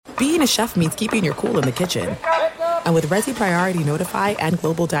Being a chef means keeping your cool in the kitchen. And with Resi Priority Notify and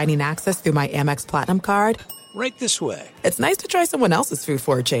Global Dining Access through my Amex Platinum card, right this way. It's nice to try someone else's food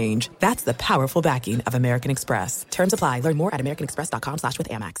for a change. That's the powerful backing of American Express. Terms apply. Learn more at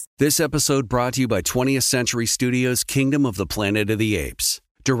americanexpress.com/withAmex. This episode brought to you by 20th Century Studios' Kingdom of the Planet of the Apes.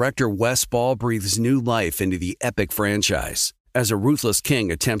 Director Wes Ball breathes new life into the epic franchise. As a ruthless king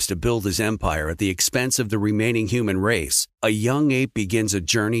attempts to build his empire at the expense of the remaining human race, a young ape begins a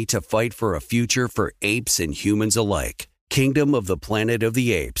journey to fight for a future for apes and humans alike. Kingdom of the Planet of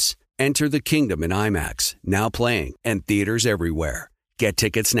the Apes. Enter the kingdom in IMAX, now playing, and theaters everywhere. Get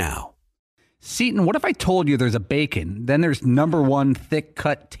tickets now. Seton, what if I told you there's a bacon, then there's number one thick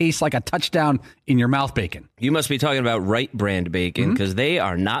cut, tastes like a touchdown in your mouth bacon? You must be talking about Wright brand bacon, because they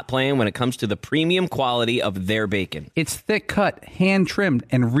are not playing when it comes to the premium quality of their bacon. It's thick cut, hand trimmed,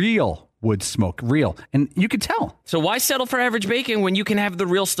 and real wood smoke, real. And you can tell. So why settle for average bacon when you can have the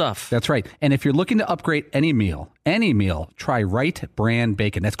real stuff? That's right. And if you're looking to upgrade any meal, try Wright brand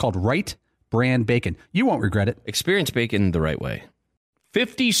bacon. That's called Wright brand bacon. You won't regret it. Experience bacon the right way.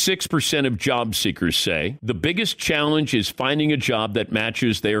 56% of job seekers say the biggest challenge is finding a job that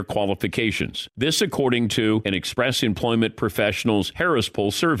matches their qualifications. This according to an Express Employment Professionals Harris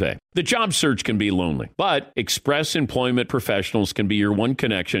Poll survey. The job search can be lonely, but Express Employment Professionals can be your one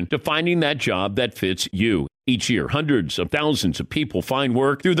connection to finding that job that fits you. Each year, hundreds of thousands of people find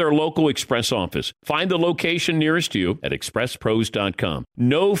work through their local Express office. Find the location nearest you at expresspros.com.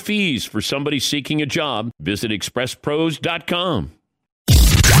 No fees for somebody seeking a job. Visit expresspros.com.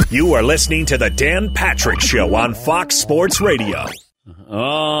 You are listening to the Dan Patrick Show on Fox Sports Radio.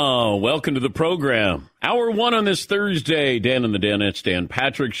 Oh, welcome to the program. Hour one on this Thursday. Dan and the Danettes, Dan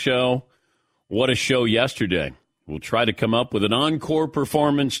Patrick Show. What a show yesterday. We'll try to come up with an encore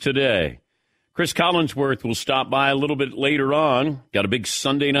performance today. Chris Collinsworth will stop by a little bit later on. Got a big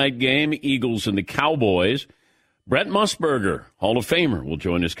Sunday night game, Eagles and the Cowboys. Brent Musburger, Hall of Famer, will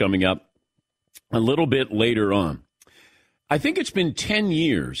join us coming up a little bit later on. I think it's been 10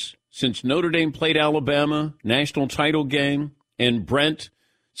 years since Notre Dame played Alabama, national title game, and Brent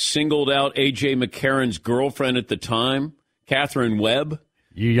singled out A.J. McCarron's girlfriend at the time, Catherine Webb.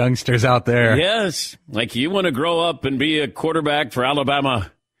 You youngsters out there. Yes, like you want to grow up and be a quarterback for Alabama.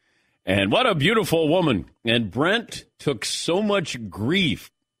 And what a beautiful woman. And Brent took so much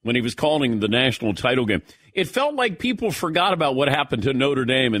grief when he was calling the national title game. It felt like people forgot about what happened to Notre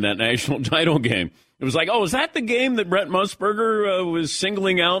Dame in that national title game. It was like, oh, is that the game that Brent Musburger was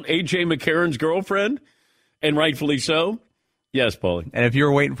singling out A.J. McCarron's girlfriend? And rightfully so. Yes, Paulie. And if you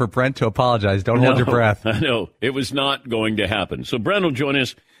were waiting for Brent to apologize, don't hold your breath. I know. It was not going to happen. So Brent will join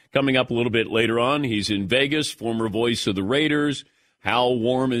us coming up a little bit later on. He's in Vegas, former voice of the Raiders. How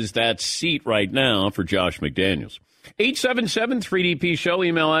warm is that seat right now for Josh McDaniels? 877-3DP-SHOW,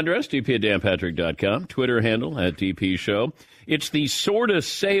 email address, dp@danpatrick.com, Twitter handle @DP-SHOW. It's the sort of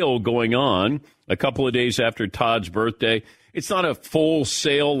sale going on a couple of days after Todd's birthday. It's not a full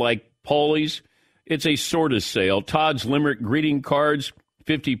sale like Paulie's. It's a sort of sale. Todd's Limerick greeting cards,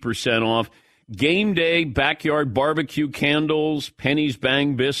 50% off. Game day, backyard barbecue candles, Penny's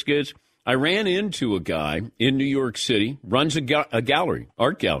Bang biscuits. I ran into a guy in New York City, runs a gallery,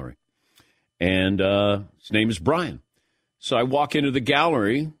 art gallery. And his name is Brian. So I walk into the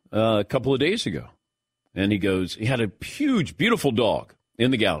gallery a couple of days ago. And he goes, he had a huge, beautiful dog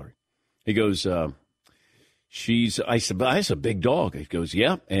in the gallery. He goes, I said, but that's a big dog. He goes,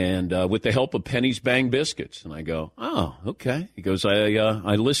 yeah, and with the help of Penny's Bang Biscuits. And I go, oh, okay. He goes,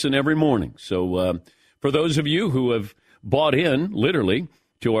 I listen every morning. So for those of you who have bought in, literally,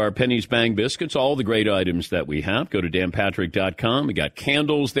 to our Penny's Bang Biscuits, all the great items that we have, go to danpatrick.com. We got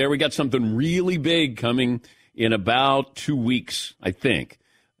candles there. We got something really big coming in about 2 weeks, I think.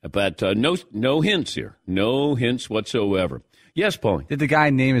 But no hints here. No hints whatsoever. Yes, Paulie. Did the guy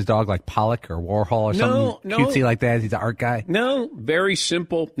name his dog like Pollock or Warhol or something cutesy like that? He's an art guy? No, very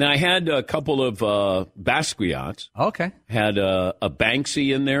simple. Now, I had a couple of Basquiats. Okay. Had a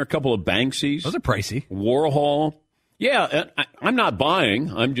Banksy in there, a couple of Banksies. Those are pricey. Warhol. Yeah, I'm not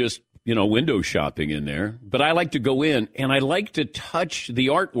buying. I'm just, window shopping in there. But I like to go in, and I like to touch the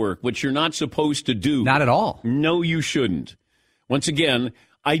artwork, which you're not supposed to do. Not at all. No, you shouldn't. Once again,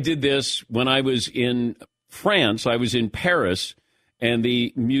 I did this when I was in France. I was in Paris, and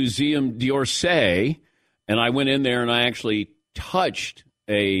the Museum d'Orsay, and I went in there, and I actually touched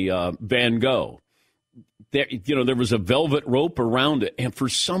a Van Gogh. There was a velvet rope around it, and for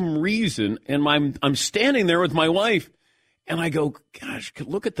some reason, and I'm standing there with my wife, and I go, gosh,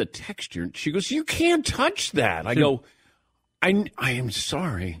 look at the texture. And she goes, you can't touch that. I go, I am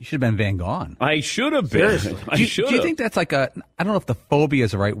sorry. You should have been Van Gogh. I should have been. I Do should you have. think that's like I don't know if the phobia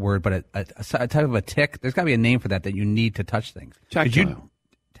is the right word, but a type of a tick? There's got to be a name for that you need to touch things. Tactile.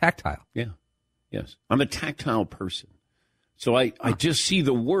 Tactile. Yeah. Yes. I'm a tactile person. So I just see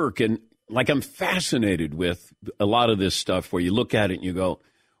the work, and like I'm fascinated with a lot of this stuff where you look at it and you go,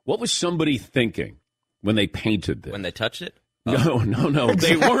 what was somebody thinking when they painted this? When they touched it? No.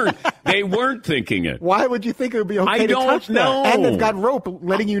 They weren't thinking it. Why would you think it would be okay I to don't touch know. that? And they've got rope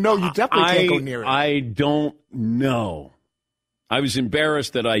letting you know you definitely can't go near it. I don't know. I was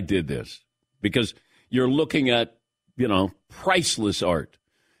embarrassed that I did this because you're looking at, priceless art.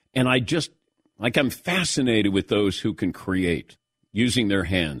 And I'm fascinated with those who can create using their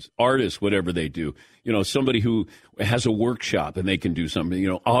hands, artists, whatever they do. Somebody who has a workshop and they can do something,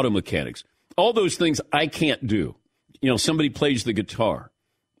 auto mechanics. All those things I can't do. Somebody plays the guitar.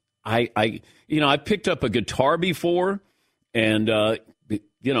 I picked up a guitar before, and,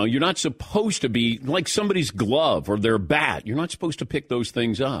 you're not supposed to be like somebody's glove or their bat. You're not supposed to pick those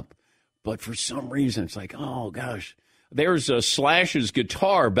things up. But for some reason, it's like, oh, gosh, there's Slash's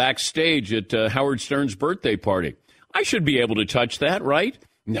guitar backstage at Howard Stern's birthday party. I should be able to touch that, right?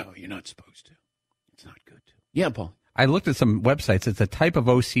 No, you're not supposed to. It's not good to. Yeah, Paul. I looked at some websites. It's a type of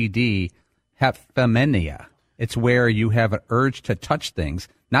OCD, haptomania. It's where you have an urge to touch things,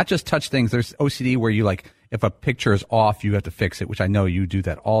 not just touch things. There's OCD where you if a picture is off, you have to fix it, which I know you do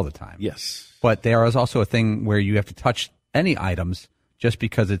that all the time. Yes. But there is also a thing where you have to touch any items just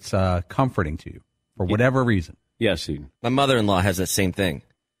because it's comforting to you for whatever reason. Yes, Eden. My mother-in-law has that same thing.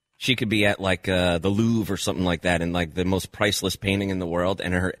 She could be at the Louvre or something like that, and the most priceless painting in the world,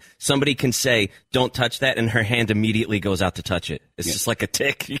 and somebody can say, "Don't touch that," and her hand immediately goes out to touch it. It's just like a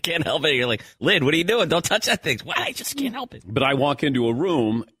tick. You can't help it. You're like, Lyd, what are you doing? Don't touch that thing. Why? I just can't help it. But I walk into a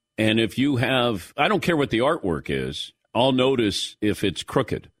room, and if you have, I don't care what the artwork is, I'll notice if it's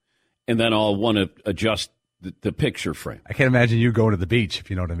crooked, and then I'll want to adjust the picture frame. I can't imagine you going to the beach, if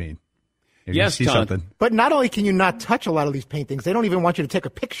you know what I mean. If yes, you see Todd. something. But not only can you not touch a lot of these paintings, they don't even want you to take a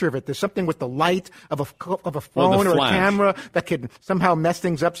picture of it. There's something with the light of a phone or a camera that could somehow mess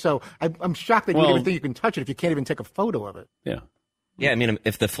things up. So I'm shocked that you even think you can touch it if you can't even take a photo of it. Yeah. Yeah, I mean,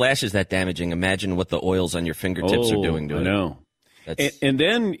 if the flash is that damaging, imagine what the oils on your fingertips are doing to it. I know. And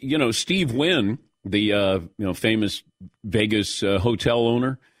then, Steve Wynn, the famous Vegas hotel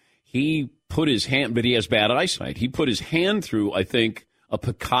owner, he put his hand, but he has bad eyesight. He put his hand through, I think, a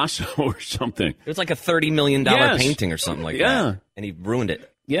Picasso or something. It was like a $30 million painting or something like that. And he ruined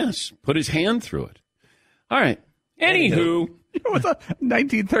it. Yes, put his hand through it. All right. Anywho. It was a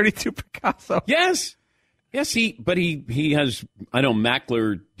 1932 Picasso. Yes. Yes, he has,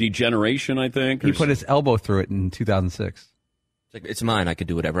 macular degeneration, I think. He put his elbow through it in 2006. It's mine. I could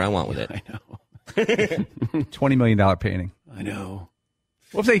do whatever I want with it. I know. $20 million painting. I know.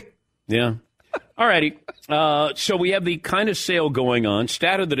 Whoopsie. Yeah. All righty. So we have the kind of sale going on.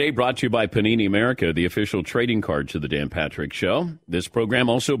 Stat of the day brought to you by Panini America, the official trading cards of the Dan Patrick Show. This program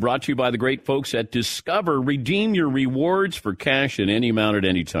also brought to you by the great folks at Discover. Redeem your rewards for cash in any amount at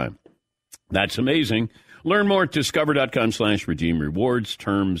any time. That's amazing. Learn more at discover.com/redeem rewards.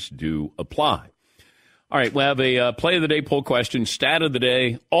 Terms do apply. All right, we'll have a play of the day poll question, stat of the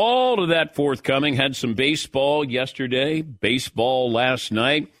day, all of that forthcoming. Had some baseball yesterday, baseball last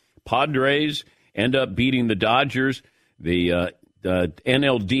night. Padres end up beating the Dodgers. The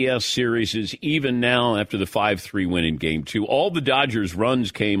NLDS series is even now after the 5-3 win in Game 2. All the Dodgers'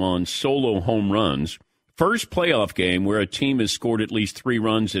 runs came on solo home runs. First playoff game where a team has scored at least 3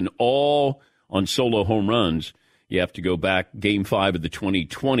 runs and all on solo home runs. You have to go back Game 5 of the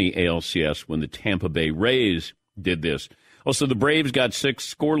 2020 ALCS when the Tampa Bay Rays did this. Also, the Braves got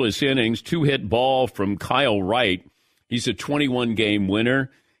 6 scoreless innings, 2-hit ball from Kyle Wright. He's a 21-game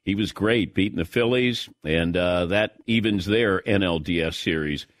winner. He was great, beating the Phillies, and that evens their NLDS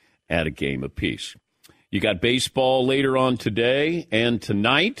series at a game apiece. You got baseball later on today and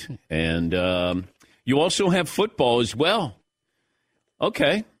tonight, and you also have football as well.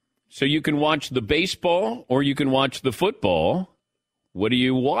 Okay, so you can watch the baseball or you can watch the football. What are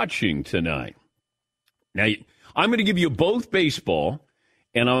you watching tonight? Now, I'm going to give you both baseball,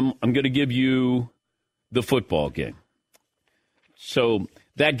 and I'm going to give you the football game. So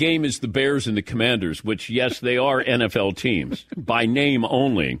that game is the Bears and the Commanders, which, yes, they are NFL teams by name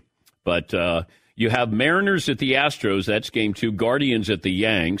only. But you have Mariners at the Astros. That's Game 2. Guardians at the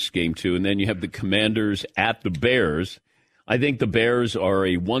Yanks, Game 2. And then you have the Commanders at the Bears. I think the Bears are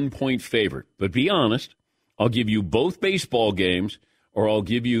a 1-point favorite. But be honest, I'll give you both baseball games, or I'll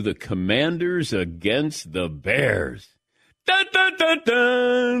give you the Commanders against the Bears. Dun, dun, dun,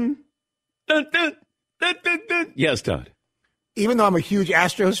 dun. Dun, dun, dun, dun, dun. Yes, Todd. Even though I'm a huge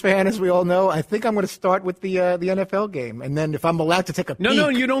Astros fan, as we all know, I think I'm going to start with the NFL game. And then if I'm allowed to take a peek. No,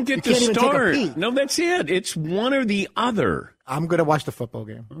 you don't get to start. No, that's it. It's one or the other. I'm going to watch the football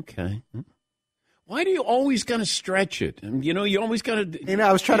game. Okay. Why do you always got to stretch it? You always got to.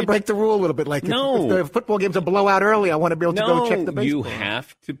 I was trying to break the rule a little bit. Like, if the football game's a blowout early, I want to be able to go check the baseball. You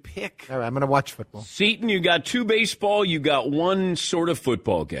have to pick. All right, I'm going to watch football. Seton, you got 2 baseball, you got 1 sort of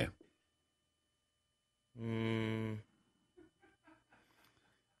football game.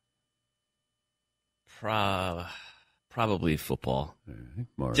 Probably football.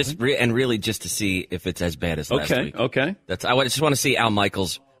 Right, just really just to see if it's as bad as last week. Okay. I just want to see Al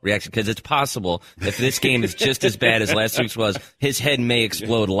Michaels' reaction, because it's possible if this game is just as bad as last week's was, his head may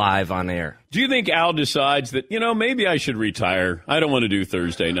explode live on air. Do you think Al decides that, maybe I should retire? I don't want to do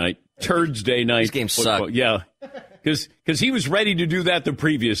Thursday night. This game sucked. Yeah, because he was ready to do that the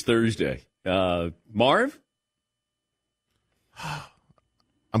previous Thursday. Marv?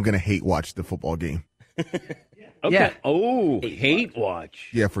 I'm going to hate watch the football game. Okay. Yeah. Oh, hate watch.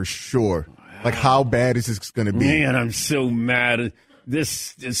 Yeah, for sure. Like, how bad is this going to be? Man, I'm so mad.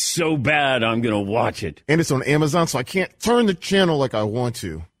 This is so bad, I'm going to watch it. And it's on Amazon, so I can't turn the channel like I want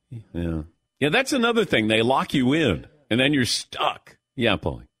to. Yeah, that's another thing. They lock you in, and then you're stuck. Yeah,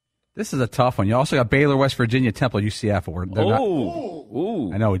 Paulie. This is a tough one. You also got Baylor, West Virginia, Temple, UCF.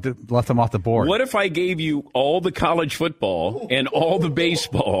 Ooh. I know, we left them off the board. What if I gave you all the college football and all the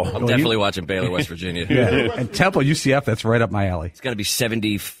baseball? I'm definitely watching Baylor, West Virginia. Yeah. And Temple, UCF, that's right up my alley. It's got to be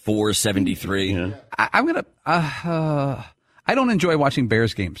 74, 73. Yeah. I'm going to... I don't enjoy watching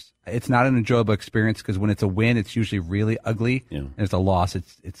Bears games. It's not an enjoyable experience because when it's a win, it's usually really ugly. Yeah. And it's a loss,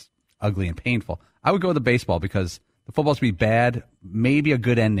 it's ugly and painful. I would go with the baseball because the football's going to be bad. Maybe a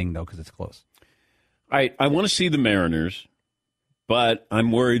good ending, though, because it's close. I want to see the Mariners, but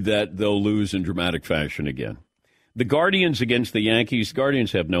I'm worried that they'll lose in dramatic fashion again. The Guardians against the Yankees,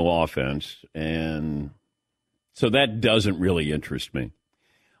 Guardians have no offense, and so that doesn't really interest me.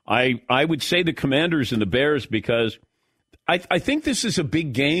 I would say the Commanders and the Bears because I think this is a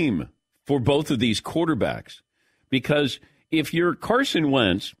big game for both of these quarterbacks because if you're Carson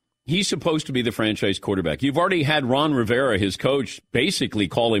Wentz, he's supposed to be the franchise quarterback. You've already had Ron Rivera, his coach, basically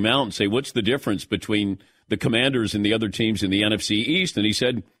call him out and say, what's the difference between the Commanders and the other teams in the NFC East? And he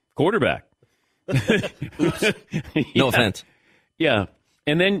said, quarterback. No offense. Yeah.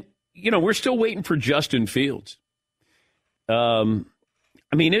 And then, we're still waiting for Justin Fields.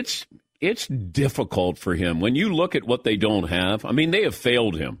 It's difficult for him. When you look at what they don't have, they have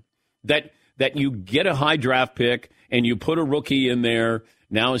failed him. That you get a high draft pick and you put a rookie in there,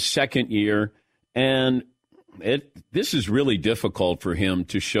 now his second year, and this is really difficult for him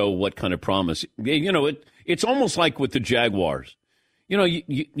to show what kind of promise. It's almost like with the Jaguars.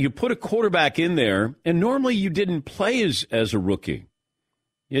 You put a quarterback in there, and normally you didn't play as a rookie.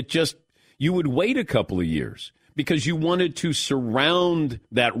 You would wait a couple of years because you wanted to surround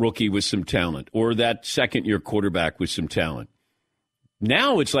that rookie with some talent or that second-year quarterback with some talent.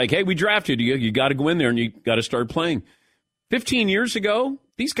 Now it's like, hey, we drafted you. You got to go in there and you got to start playing. 15 years ago,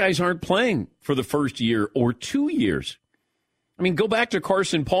 these guys aren't playing for the first year or 2 years. Go back to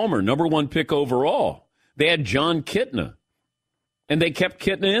Carson Palmer, number 1 pick overall. They had John Kitna, and they kept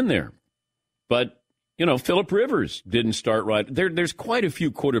Kitna in there. But, Phillip Rivers didn't start right. There's quite a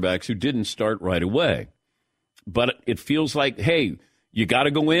few quarterbacks who didn't start right away. But it feels like, hey, you got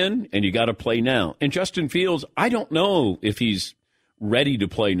to go in and you got to play now. And Justin Fields, I don't know if he's ready to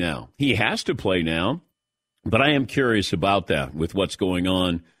play now. He has to play now. But I am curious about that with what's going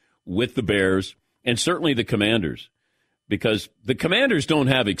on with the Bears and certainly the Commanders, because the Commanders don't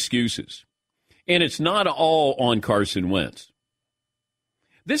have excuses. And it's not all on Carson Wentz.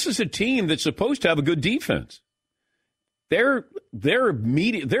 This is a team that's supposed to have a good defense. They're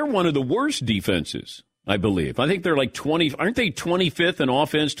one of the worst defenses, I believe. I think they're like 20. Aren't they 25th in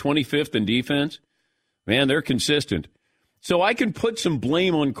offense, 25th in defense? Man, they're consistent. So I can put some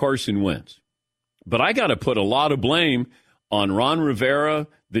blame on Carson Wentz. But I got to put a lot of blame on Ron Rivera,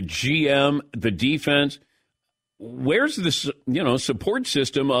 the GM, the defense. Where's the support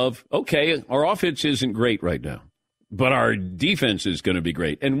system of, okay, our offense isn't great right now, but our defense is going to be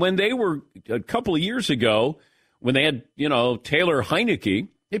great. And when they were a couple of years ago, when they had, Taylor Heineke,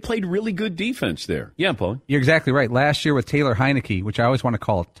 they played really good defense there. Yeah, Paul. You're exactly right. Last year with Taylor Heineke, which I always want to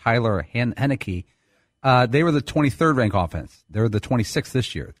call Tyler Heineke, they were the 23rd ranked offense. They were the 26th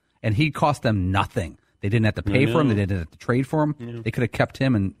this year. And he cost them nothing. They didn't have to pay for him. They didn't have to trade for him. Yeah. They could have kept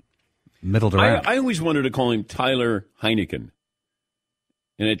him and middled around. I always wanted to call him Tyler Heineken.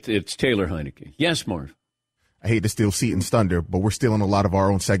 And it's Taylor Heineke. Yes, Marv. I hate to steal Seton's thunder, but we're stealing a lot of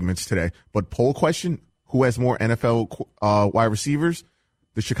our own segments today. But poll question, who has more NFL wide receivers,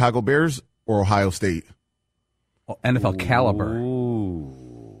 the Chicago Bears or Ohio State? NFL caliber.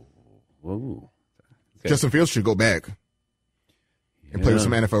 Ooh. Okay. Justin Fields should go back and play with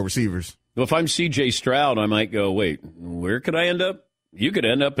some NFL receivers. Well, if I'm C.J. Stroud, I might go, wait, where could I end up? You could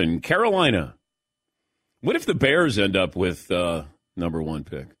end up in Carolina. What if the Bears end up with number 1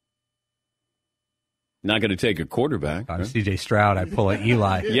 pick? Not going to take a quarterback. I'm C.J. Stroud. I pull a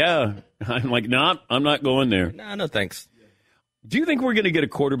Eli. Yeah. I'm like, I'm not going there. No, thanks. Do you think we're going to get a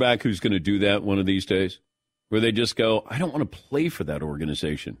quarterback who's going to do that one of these days? Where they just go, I don't want to play for that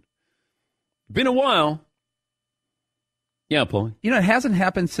organization. Been a while. Yeah, Paul. You know, it hasn't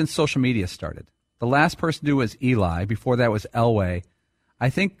happened since social media started. The last person to do was Eli. Before that was Elway. I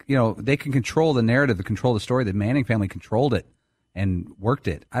think, you know, they can control the narrative, control the story. The Manning family controlled it and worked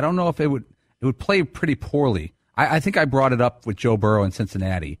it. I don't know if it would play pretty poorly. I think I brought it up with Joe Burrow in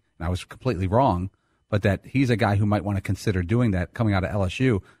Cincinnati, and I was completely wrong, but that he's a guy who might want to consider doing that coming out of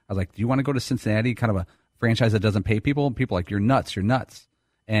LSU. I was like, do you want to go to Cincinnati, kind of a franchise that doesn't pay people? And people are like, you're nuts.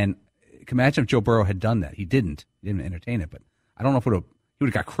 And imagine if Joe Burrow had done that. He didn't entertain it, but I don't know if he would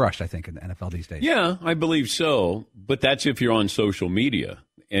have got crushed, I think, in the NFL these days. Yeah, I believe so. But that's if you're on social media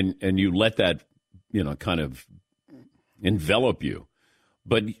and you let that, you know, kind of envelop you.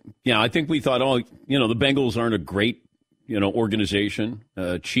 But, yeah, I think we thought, the Bengals aren't a great, organization,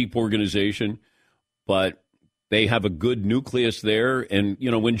 a cheap organization, but they have a good nucleus there. And,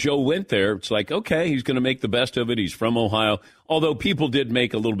 when Joe went there, it's like, okay, he's going to make the best of it. He's from Ohio. Although people did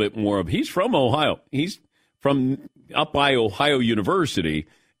make a little bit more of, he's from Ohio. He's from up by Ohio University,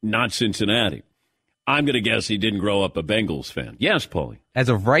 not Cincinnati. I'm going to guess he didn't grow up a Bengals fan. Yes, Paulie. As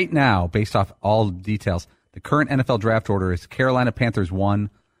of right now, based off all the details, the current NFL draft order is Carolina Panthers 1,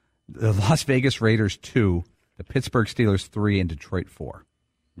 the Las Vegas Raiders 2, the Pittsburgh Steelers 3, and Detroit 4.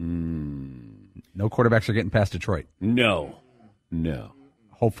 No quarterbacks are getting past Detroit. No.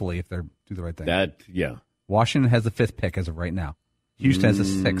 Hopefully, if they do the right thing. Yeah. Washington has the 5th pick as of right now. Houston has the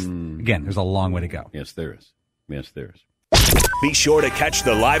 6th. Again, there's a long way to go. Yes, there is. Be sure to catch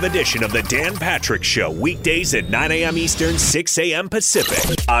the live edition of the Dan Patrick Show weekdays at 9 a.m. Eastern, 6 a.m.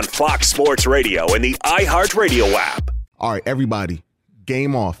 Pacific on Fox Sports Radio and the iHeartRadio app. All right, everybody,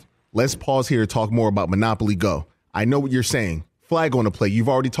 game off. Let's pause here to talk more about Monopoly Go. I know what you're saying. Flag on the play. You've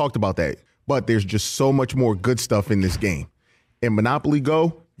already talked about that. But there's just so much more good stuff in this game. In Monopoly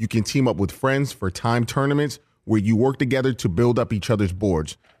Go, you can team up with friends for time tournaments where you work together to build up each other's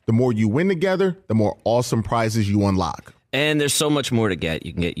boards. The more you win together, the more awesome prizes you unlock. And there's so much more to get.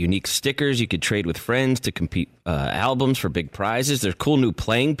 You can get unique stickers. You could trade with friends to compete albums for big prizes. There's cool new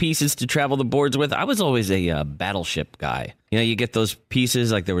playing pieces to travel the boards with. I was always a Battleship guy. You get those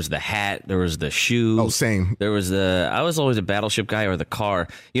pieces, like there was the hat, there was the shoe. Oh, same. I was always a Battleship guy, or the car.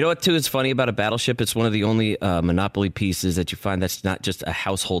 You know what, too, is funny about a Battleship? It's one of the only Monopoly pieces that you find that's not just a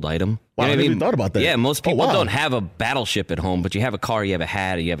household item. Wow, I never even thought about that. Yeah, most people don't have a Battleship at home, but you have a car, you have a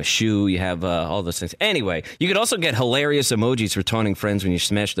hat, you have a shoe, you have all those things. Anyway, you could also get hilarious emojis for taunting friends when you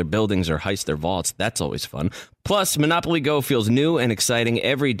smash their buildings or heist their vaults. That's always fun. Plus, Monopoly Go feels new and exciting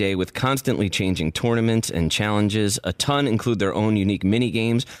every day with constantly changing tournaments and challenges. A ton include their own unique mini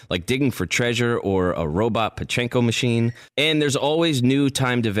games like digging for treasure or a robot Pachinko machine. And there's always new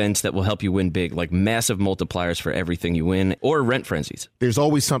timed events that will help you win big, like massive multipliers for everything you win or rent frenzies. There's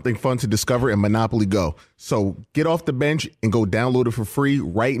always something fun to discover in Monopoly Go. So get off the bench and go download it for free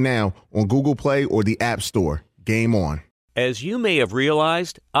right now on Google Play or the App Store. Game on. As you may have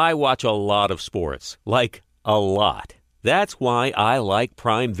realized, I watch a lot of sports, like a lot. That's why I like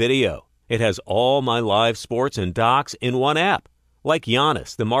Prime Video. It has all my live sports and docs in one app, like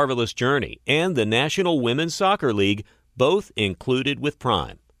Giannis, The Marvelous Journey, and the National Women's Soccer League, both included with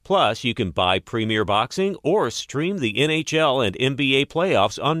Prime. Plus, you can buy Premier Boxing or stream the NHL and NBA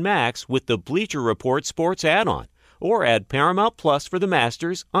playoffs on Max with the Bleacher Report Sports add-on, or add Paramount Plus for the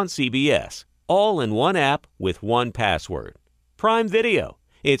Masters on CBS. All in one app with one password. Prime Video.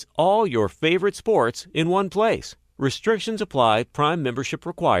 It's all your favorite sports in one place. Restrictions apply. Prime membership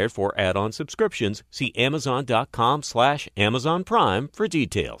required for add-on subscriptions. See Amazon.com/Amazon Prime for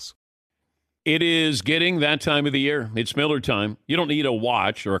details. It is getting that time of the year. It's Miller time. You don't need a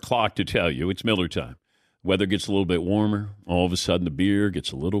watch or a clock to tell you. It's Miller time. Weather gets a little bit warmer. All of a sudden, the beer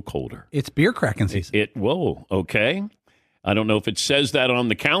gets a little colder. It's beer cracking season. Whoa, okay. I don't know if it says that on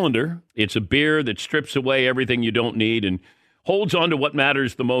the calendar. It's a beer that strips away everything you don't need and holds on to what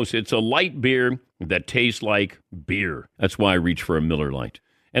matters the most. It's a light beer that tastes like beer. That's why I reach for a Miller Lite.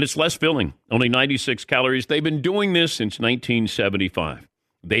 And it's less filling, only 96 calories. They've been doing this since 1975.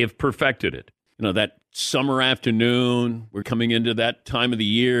 They have perfected it. that summer afternoon, we're coming into that time of the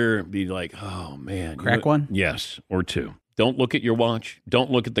year, be like, oh, man. Crack one? Yes, or two. Don't look at your watch.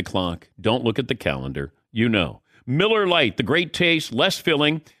 Don't look at the clock. Don't look at the calendar. You know. Miller Lite, the great taste, less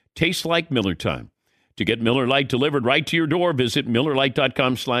filling, tastes like Miller time. To get Miller Lite delivered right to your door, visit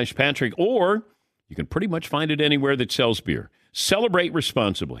MillerLite.com/Patrick, or you can pretty much find it anywhere that sells beer. Celebrate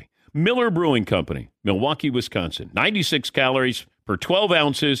responsibly. Miller Brewing Company, Milwaukee, Wisconsin. 96 calories per 12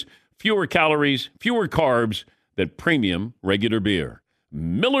 ounces, fewer calories, fewer carbs than premium regular beer.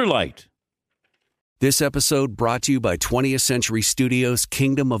 Miller Lite. This episode brought to you by 20th Century Studios'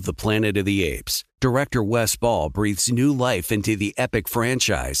 Kingdom of the Planet of the Apes. Director Wes Ball breathes new life into the epic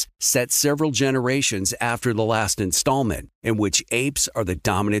franchise, set several generations after the last installment, in which apes are the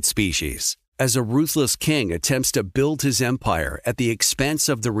dominant species. As a ruthless king attempts to build his empire at the expense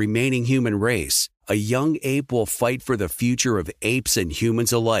of the remaining human race, a young ape will fight for the future of apes and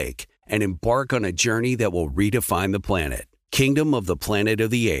humans alike and embark on a journey that will redefine the planet. Kingdom of the Planet of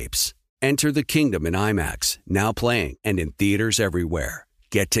the Apes. Enter the kingdom in IMAX, now playing and in theaters everywhere.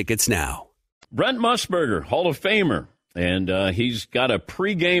 Get tickets now. Brent Musburger, Hall of Famer, and he's got a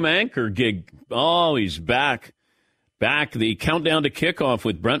pregame anchor gig. Oh, he's back. The countdown to kickoff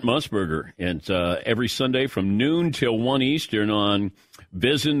with Brent Musburger. And every Sunday from noon till 1 Eastern on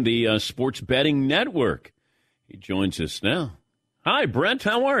VSiN, the Sports Betting Network. He joins us now. Hi, Brent.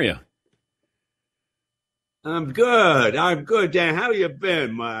 How are you? I'm good, Dan. How you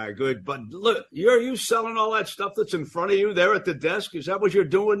been, my good bud? Look, are you selling all that stuff that's in front of you there at the desk? Is that what you're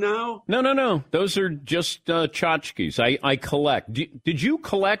doing now? No. Those are just tchotchkes. I collect. Did you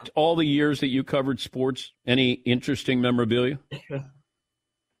collect all the years that you covered sports? Any interesting memorabilia? Yeah,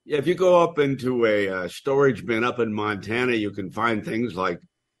 if you go up into a storage bin up in Montana, you can find things like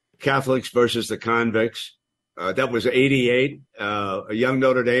Catholics versus the Convicts. That was 88, a young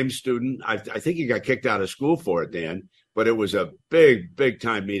Notre Dame student. I think he got kicked out of school for it, Dan, but it was a big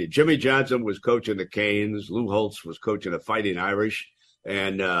time meeting. Jimmy Johnson was coaching the Canes. Lou Holtz was coaching the Fighting Irish.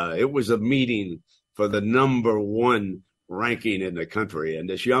 And it was a meeting for the number one ranking in the country. And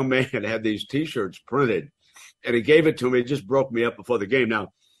this young man had these T-shirts printed, and he gave it to me. It just broke me up before the game. Now,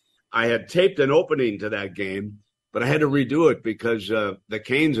 I had taped an opening to that game, but I had to redo it because the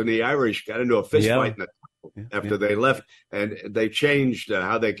Canes and the Irish got into a fist fight in the after they left, and they changed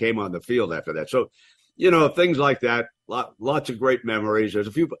how they came on the field after that. So, things like that, lots of great memories. There's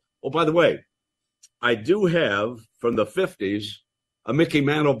a few. Oh, by the way, I do have from the 50s a Mickey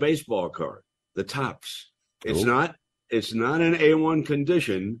Mantle baseball card, the Topps. It's not in A1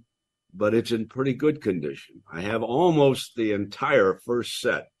 condition, but it's in pretty good condition. I have almost the entire first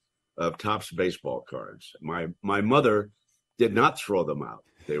set of Topps baseball cards. My mother did not throw them out.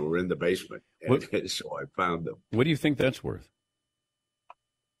 They were in the basement, and so I found them. What do you think that's worth?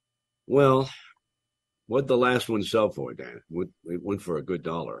 Well, what'd the last one sell for, Dan? It went for a good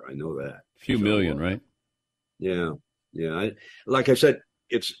 $1. I know that. A few million, right? Yeah. Like I said,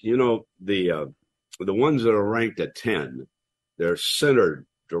 it's, the ones that are ranked at 10, they're centered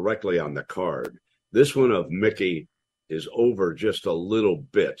directly on the card. This one of Mickey is over just a little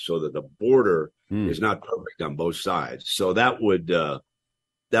bit so that the border is not perfect on both sides. So that would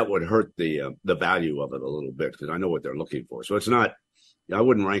hurt the value of it a little bit because I know what they're looking for. So it's not, I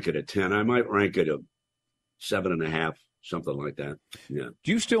wouldn't rank it a 10. I might rank it a 7.5, something like that. Yeah.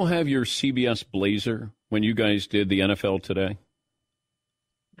 Do you still have your CBS blazer when you guys did the NFL Today?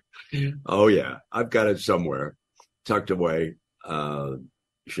 Oh, yeah. I've got it somewhere tucked away.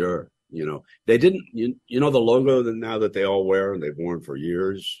 Sure. They didn't, the logo that now that they all wear and they've worn for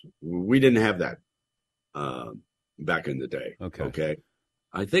years, we didn't have that back in the day. Okay.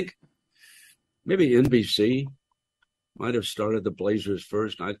 I think maybe NBC might have started the Blazers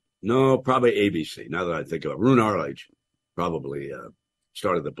first. No, probably ABC. Now that I think of it, Roone Arledge probably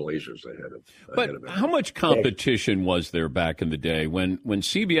started the Blazers ahead of. But how much competition was there back in the day when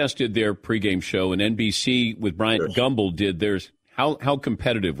CBS did their pregame show and NBC with Bryant Gumbel did theirs? How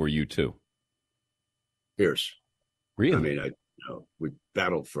competitive were you two? Fierce. Really? I mean, we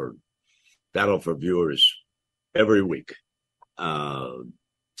battled for viewers every week.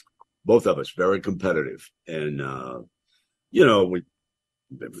 Both of us very competitive, and we've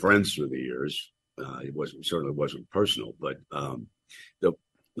been friends through the years. It certainly wasn't personal, but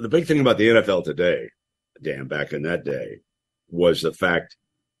the big thing about the NFL Today, Dan, back in that day, was the fact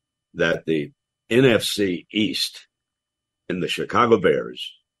that the NFC East and the Chicago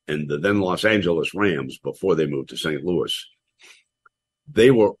Bears and the then Los Angeles Rams, before they moved to St. Louis,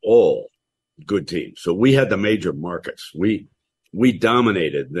 they were all good teams. So we had the major markets. We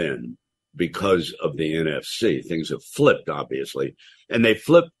dominated then because of the NFC. Things have flipped, obviously, and they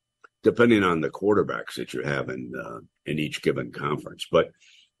flipped depending on the quarterbacks that you have in each given conference. But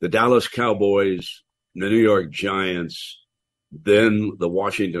the Dallas Cowboys, the New York Giants, then the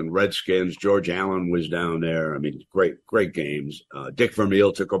Washington Redskins. George Allen was down there. I mean, great games. Dick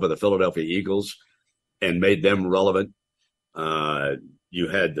Vermeil took over the Philadelphia Eagles and made them relevant. You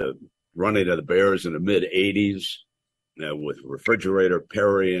had the running of the Bears in the mid-'80s with Refrigerator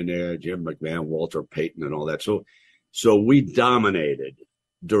Perry in there, Jim McMahon, Walter Payton, and all that. So we dominated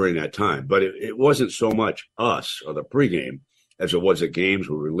during that time. But it wasn't so much us or the pregame as it was the games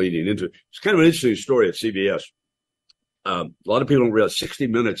we were leading into. It's kind of an interesting story at CBS. A lot of people don't realize 60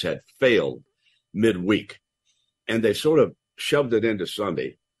 Minutes had failed midweek, and they sort of shoved it into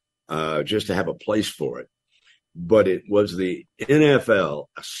Sunday just to have a place for it. But it was the NFL,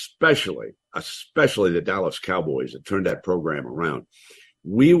 especially the Dallas Cowboys, that turned that program around.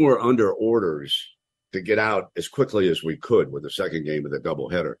 We were under orders to get out as quickly as we could with the second game of the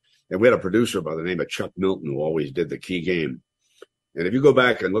doubleheader. And we had a producer by the name of Chuck Milton who always did the key game. And if you go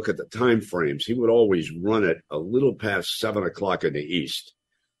back and look at the time frames, he would always run it a little past 7 o'clock in the East.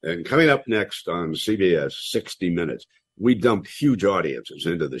 And coming up next on CBS, 60 Minutes, we dumped huge audiences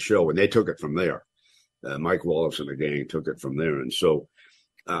into the show, and they took it from there. Mike Wallace and the gang took it from there. And so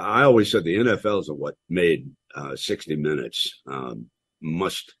I always said the NFL is what made 60 Minutes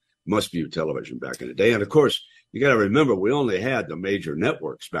must-view television back in the day. And, of course, you got to remember, we only had the major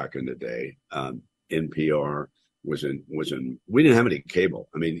networks back in the day. NPR was in. We didn't have any cable.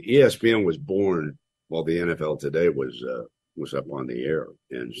 I mean, ESPN was born while the NFL Today was up on the air.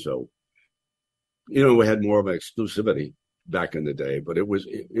 And so, we had more of an exclusivity back in the day, but it was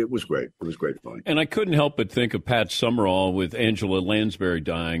great. It was great fun. And I couldn't help but think of Pat Summerall with Angela Lansbury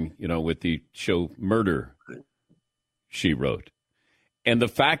dying, with the show Murder, She Wrote. And the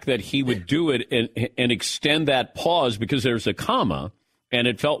fact that he would do it and extend that pause because there's a comma, and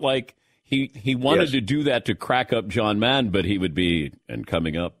it felt like he wanted to do that to crack up John Madden, but he would be, and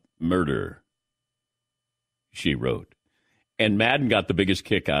coming up, Murder, She Wrote. And Madden got the biggest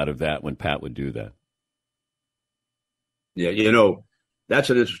kick out of that when Pat would do that. Yeah, that's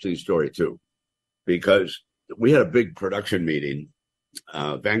an interesting story, too, because we had a big production meeting.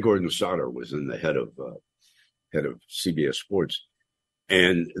 Van Gordon Sauter was in the head of CBS Sports.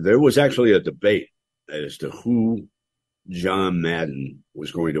 And there was actually a debate as to who John Madden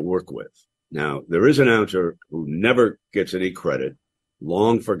was going to work with. Now, there is an announcer who never gets any credit,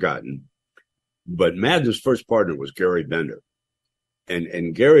 long forgotten, but Madden's first partner was Gary Bender.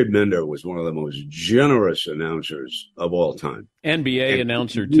 And Gary Bender was one of the most generous announcers of all time. NBA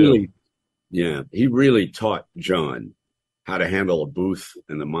announcer, too. Yeah, he really taught John how to handle a booth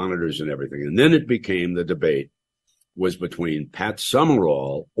and the monitors and everything. And then it became the debate was between Pat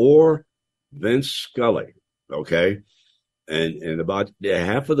Summerall or Vince Scully, okay? And about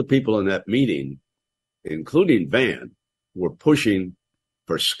half of the people in that meeting, including Van, were pushing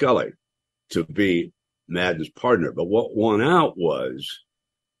for Scully to be Madden's partner. But what won out was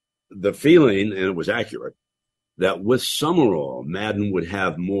the feeling, and it was accurate, that with Summerall, Madden would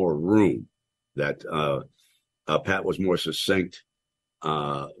have more room, that Pat was more succinct,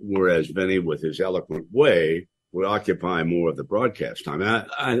 whereas Vinny, with his eloquent way, would occupy more of the broadcast time.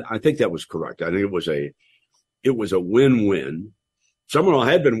 And I think that was correct. I think it was a win-win. Summerall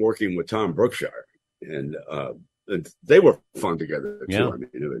had been working with Tom Brookshire, and they were fun together too. Yeah. I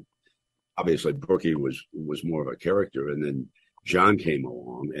mean, obviously Brookie was more of a character, and then John came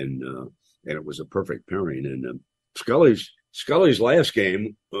along, and it was a perfect pairing. And Scully's last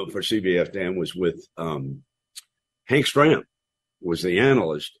game for CBS, Dan, was with Hank Stram was the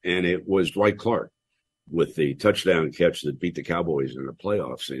analyst, and it was Dwight Clark with the touchdown catch that beat the Cowboys in the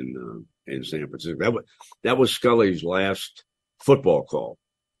playoffs in San Francisco. That was Scully's last football call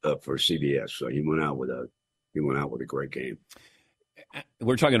for CBS. So he went out with a great game.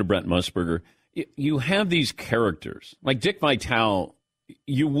 We're talking to Brent Musburger. You have these characters like Dick Vitale.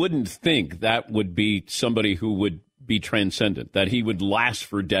 You wouldn't think that would be somebody who would be transcendent, that he would last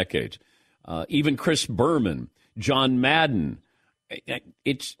for decades. Even Chris Berman, John Madden.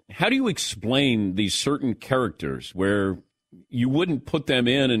 It's how do you explain these certain characters where you wouldn't put them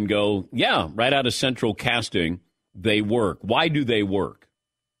in and go, yeah, right out of central casting, they work. Why do they work?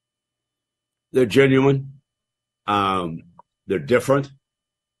 They're genuine. They're different.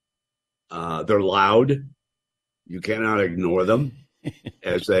 They're loud. You cannot ignore them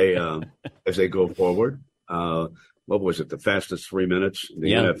as they go forward. What was it? The fastest 3 minutes in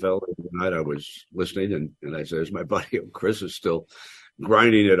the NFL tonight. I was listening, and I said, "There's my buddy Chris is still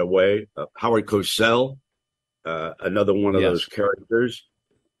grinding it away." Howard Cosell, another one of those characters.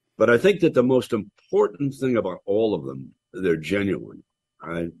 But I think that the most important thing about all of them, they're genuine.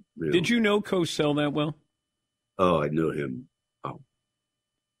 Right? Did you know Cosell that well? Oh, I knew him. Oh,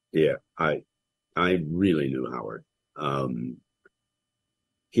 yeah. I really knew Howard.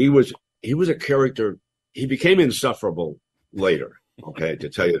 He was a character. He became insufferable later. Okay, to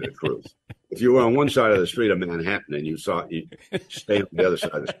tell you the truth, if you were on one side of the street of Manhattan and you stayed on the other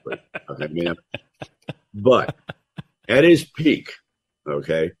side of the street. Okay, man. But at his peak,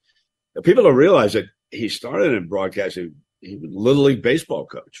 okay, people don't realize that he started in broadcasting. He was a Little League baseball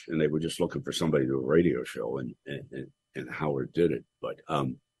coach, and they were just looking for somebody to do a radio show, and Howard did it. But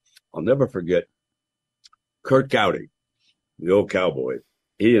I'll never forget Curt Gowdy, the old cowboy.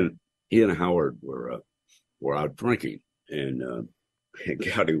 He and Howard were out drinking, and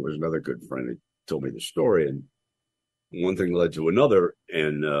Gowdy was another good friend. He told me the story, and one thing led to another,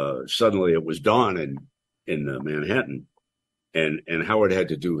 and suddenly it was dawn in Manhattan, and Howard had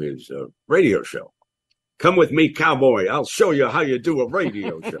to do his radio show. Come with me, cowboy. I'll show you how you do a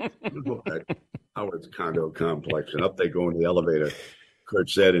radio show. At Howard's condo complex, and up they go in the elevator. Curt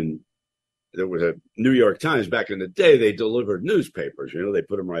said, and there was a New York Times back in the day. They delivered newspapers. They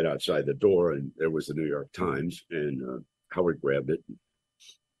put them right outside the door, and there was the New York Times. And Howard grabbed it,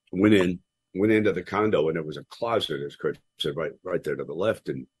 went into the condo, and there was a closet, as Curt said, right there to the left.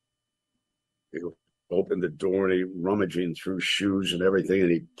 And he opened the door, and he rummaging through shoes and everything, and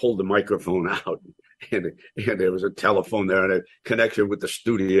he pulled the microphone out. And there was a telephone there and a connection with the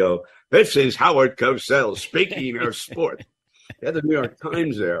studio. This is Howard Cosell speaking of sport. He had the New York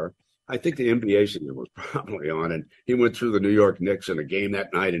Times there. I think the NBA season was probably on, and he went through the New York Knicks in a game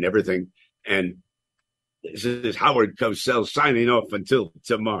that night and everything. And this is Howard Cosell signing off until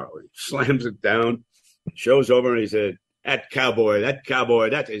tomorrow. He slams it down, shows over, and he said, that cowboy,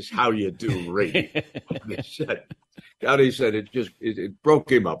 that is how you do radio. Gowdy said it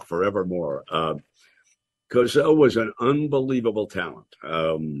broke him up forevermore. Cosell was an unbelievable talent,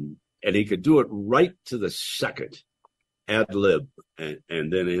 and he could do it right to the second, ad lib, and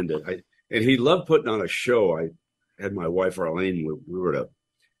then end it. And he loved putting on a show. I had my wife Arlene.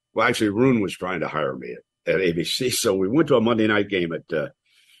 Roon was trying to hire me at ABC, so we went to a Monday night game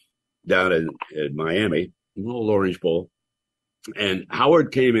down in Miami, a little Orange Bowl, and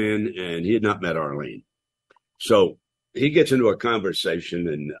Howard came in, and he had not met Arlene, so he gets into a conversation,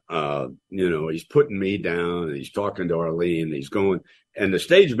 and he's putting me down, and he's talking to Arlene, and he's going, and the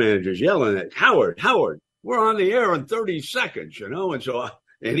stage manager's yelling at Howard, we're on the air in 30 seconds, and so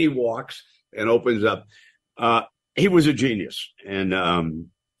and he walks and opens up. He was a genius, and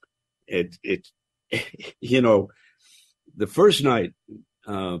the first night,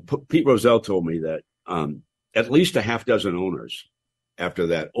 Pete Rozelle told me that at least a half dozen owners, after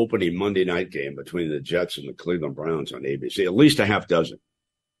that opening Monday night game between the Jets and the Cleveland Browns on ABC, at least a half dozen,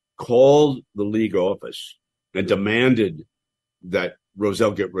 called the league office and demanded that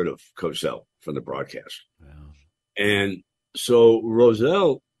Rozelle get rid of Cosell from the broadcast. Wow. And so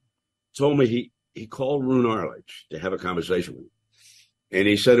Rozelle told me he called Roon Arledge to have a conversation with him. And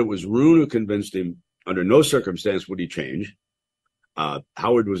he said it was Roon who convinced him under no circumstance would he change.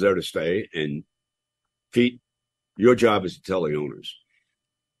 Howard was there to stay. And Pete, your job is to tell the owners.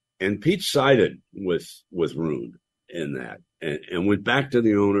 And Pete sided with Roon in that and went back to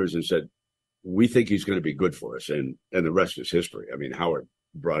the owners and said, we think he's going to be good for us. And the rest is history. I mean, Howard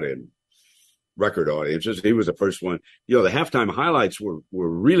brought in record audiences. He was the first one. The halftime highlights were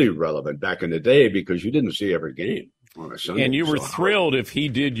really relevant back in the day because you didn't see every game on a Sunday. And you were thrilled if he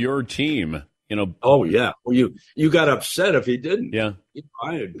did your team. Oh yeah. Well, you got upset if he didn't. Yeah.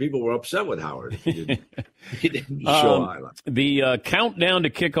 People were upset with Howard if he didn't. He didn't show highlights. The countdown to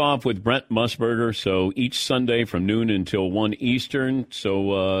kickoff with Brent Musburger. So each Sunday from noon until 1 Eastern.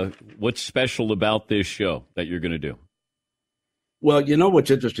 So what's special about this show that you're going to do? Well,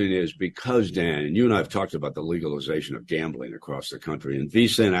 what's interesting is because, Dan, and you and I have talked about the legalization of gambling across the country, and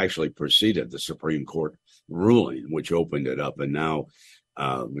VSiN actually preceded the Supreme Court ruling, which opened it up, and now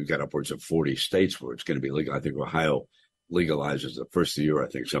we've got upwards of 40 states where it's going to be legal. I think Ohio legalizes the first of the year, I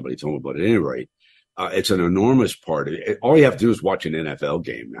think somebody told me, but at any rate, it's an enormous part. All you have to do is watch an NFL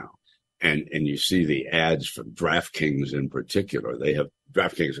game now, and you see the ads from DraftKings in particular.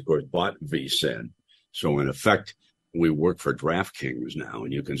 DraftKings, of course, bought VSiN, so in effect, we work for DraftKings now,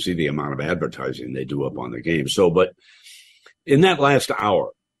 and you can see the amount of advertising they do up on the game. So, but in that last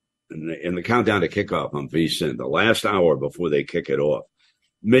hour, in the countdown to kickoff on VSiN, the last hour before they kick it off,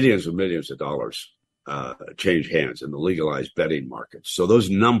 millions and millions of dollars change hands in the legalized betting markets. So those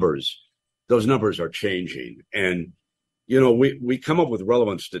numbers are changing. And, we come up with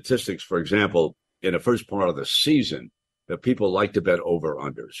relevant statistics, for example, in the first part of the season, that people like to bet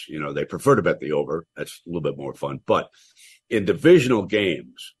over-unders. They prefer to bet the over. That's a little bit more fun. But in divisional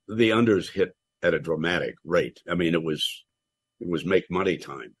games, the unders hit at a dramatic rate. I mean, it was make money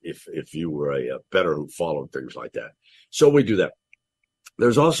time if you were a bettor who followed things like that. So we do that.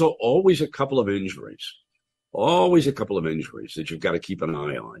 There's also always a couple of injuries that you've got to keep an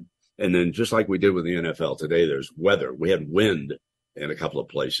eye on. And then just like we did with the NFL today, there's weather. We had wind in a couple of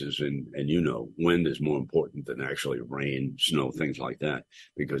places, and wind is more important than actually rain, snow, things like that,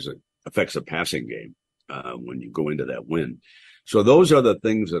 because it affects the passing game when you go into that wind. So those are the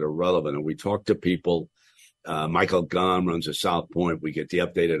things that are relevant. And we talk to people. Michael Gahn runs a South Point. We get the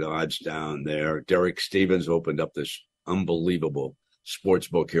updated odds down there. Derek Stevens opened up this unbelievable sports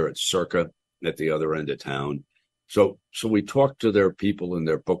book here at Circa at the other end of town. So we talk to their people and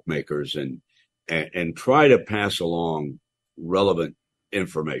their bookmakers and try to pass along relevant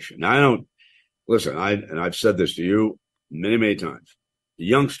information. Now, I've said this to you many, many times. The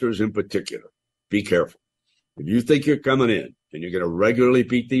youngsters in particular, be careful. If you think you're coming in and you're going to regularly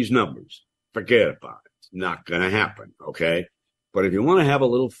beat these numbers, forget about it. It's not going to happen, okay? But if you want to have a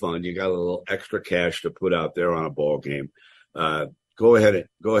little fun, you got a little extra cash to put out there on a ball game, go ahead and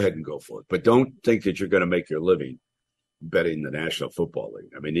go for it. But don't think that you're going to make your living betting the National Football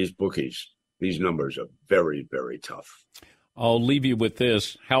League. I mean, these bookies, these numbers are very, very tough. I'll leave you with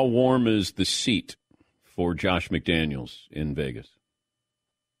this. How warm is the seat for Josh McDaniels in Vegas?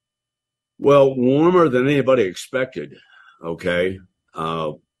 Well, warmer than anybody expected, okay?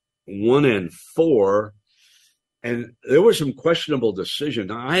 1-4. And there were some questionable decisions.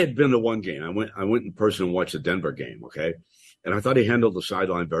 Now, I had been to one game. I went in person and watched the Denver game, okay? And I thought he handled the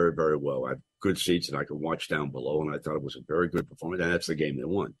sideline very, very well. I had good seats and I could watch down below, and I thought it was a very good performance. And that's the game they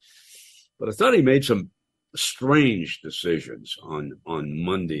won. But I thought he made some strange decisions on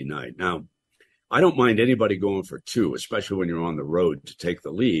Monday night. Now, I don't mind anybody going for two, especially when you're on the road to take the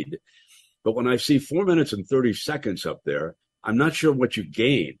lead. But when I see 4 minutes and 30 seconds up there, I'm not sure what you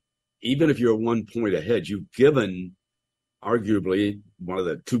gain. Even if you're 1 point ahead, you've given arguably one of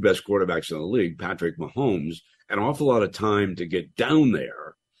the two best quarterbacks in the league, Patrick Mahomes, an awful lot of time to get down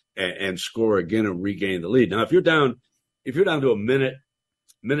there and score again and regain the lead. Now, if you're down to a minute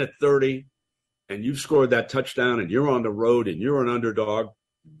 30, and you've scored that touchdown and you're on the road and you're an underdog,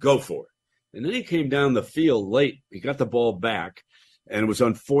 go for it. And then he came down the field late. He got the ball back, and it was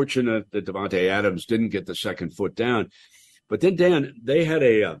unfortunate that Davante Adams didn't get the second foot down. But then, Dan, they had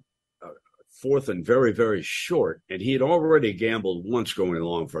a fourth and very, very short, and he had already gambled once going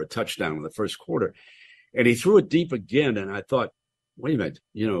long for a touchdown in the first quarter. And he threw it deep again, and I thought, wait a minute,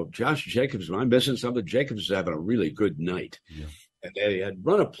 Josh Jacobs, am I missing something? Jacobs is having a really good night. Yeah. And they had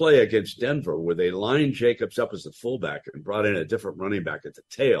run a play against Denver where they lined Jacobs up as the fullback and brought in a different running back at the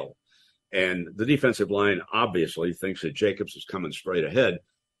tail. And the defensive line obviously thinks that Jacobs is coming straight ahead.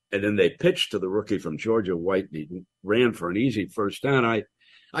 And then they pitched to the rookie from Georgia, White, and he ran for an easy first down. I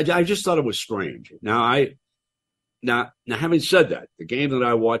just thought it was strange. Now, having said that, the game that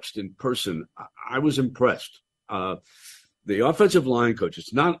I watched in person, I was impressed. The offensive line coach,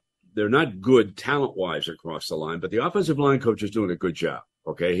 they're not good talent-wise across the line, but the offensive line coach is doing a good job,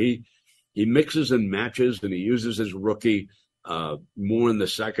 okay? He mixes and matches, and he uses his rookie more in the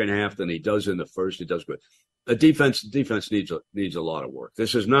second half than he does in the first. He does good. The defense needs a lot of work.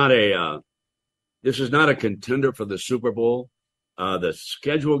 This is not a contender for the Super Bowl. The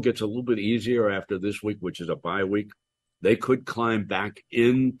schedule gets a little bit easier after this week, which is a bye week. They could climb back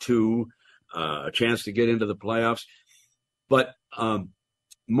into a chance to get into the playoffs. But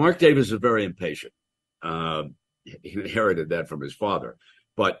Mark Davis is very impatient. He inherited that from his father.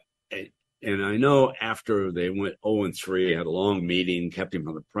 And I know after they went 0-3, had a long meeting, kept him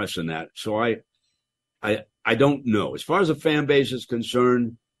from the press and that. So I don't know. As far as the fan base is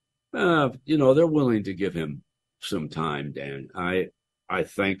concerned, they're willing to give him some time, Dan. I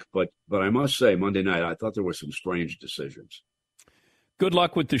think, but I must say, Monday night, I thought there were some strange decisions. Good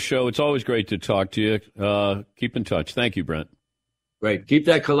luck with the show. It's always great to talk to you. Keep in touch. Thank you, Brent. Great. Keep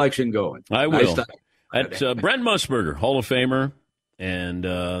that collection going. I will. That's Brent Musburger, Hall of Famer, and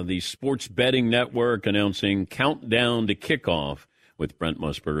the Sports Betting Network announcing Countdown to Kickoff with Brent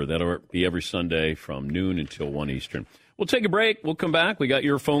Musburger. That'll be every Sunday from noon until 1 Eastern. We'll take a break. We'll come back. We got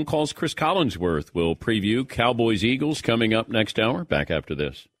your phone calls. Chris Collinsworth will preview Cowboys-Eagles coming up next hour. Back after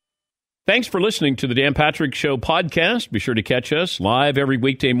this. Thanks for listening to the Dan Patrick Show podcast. Be sure to catch us live every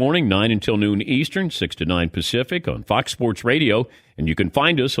weekday morning, 9 until noon Eastern, 6 to 9 Pacific on Fox Sports Radio. And you can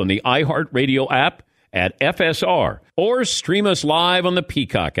find us on the iHeartRadio app at FSR or stream us live on the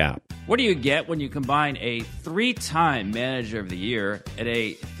Peacock app. What do you get when you combine a 3-time Manager of the Year and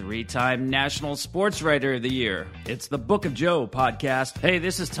a 3-time National Sports Writer of the Year? It's the Book of Joe podcast. Hey,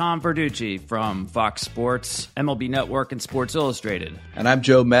 this is Tom Verducci from Fox Sports, MLB Network, and Sports Illustrated. And I'm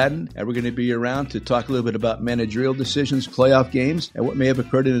Joe Madden, and we're going to be around to talk a little bit about managerial decisions, playoff games, and what may have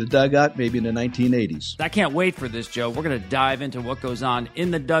occurred in the dugout maybe in the 1980s. I can't wait for this, Joe. We're going to dive into what goes on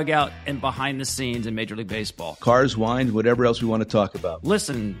in the dugout and behind the scenes in Major League Baseball. Cars, wine, whatever else we want to talk about.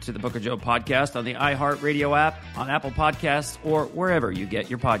 Listen to the Book of Joe podcast on the iHeartRadio app, on Apple Podcasts, or wherever you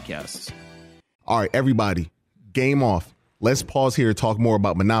get your podcasts. All right, everybody, game off. Let's pause here to talk more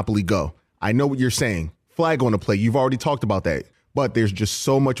about Monopoly Go. I know what you're saying. Flag on the play. You've already talked about that. But there's just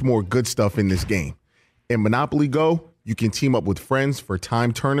so much more good stuff in this game. In Monopoly Go, you can team up with friends for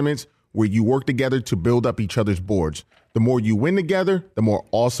time tournaments where you work together to build up each other's boards. The more you win together, the more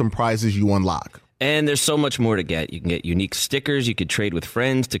awesome prizes you unlock. And there's so much more to get. You can get unique stickers. You could trade with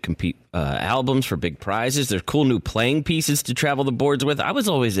friends to compete albums for big prizes. There's cool new playing pieces to travel the boards with. I was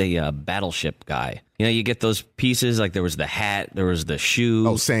always a Battleship guy. You know, you get those pieces, like there was the hat, there was the shoe.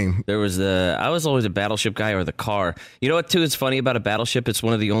 Oh, same. I was always a Battleship guy, or the car. You know what, too, is funny about a Battleship? It's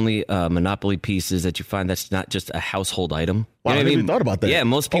one of the only Monopoly pieces that you find that's not just a household item. Wow, You know I what never even thought about that. Yeah,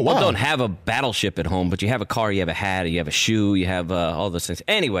 most people wow. don't have a Battleship at home, but you have a car, you have a hat, you have a shoe, you have all those things.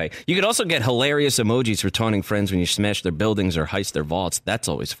 Anyway, you could also get hilarious emojis for taunting friends when you smash their buildings or heist their vaults. That's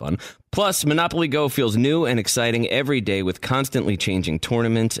always fun. Plus, Monopoly Go feels new and exciting every day with constantly changing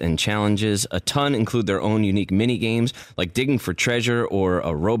tournaments and challenges. A ton include their own unique mini games like digging for treasure or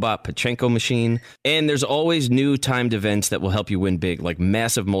a robot Pachinko machine. And there's always new timed events that will help you win big, like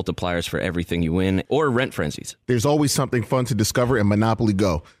massive multipliers for everything you win or rent frenzies. There's always something fun to discover in Monopoly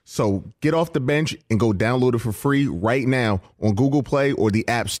Go. So get off the bench and go download it for free right now on Google Play or the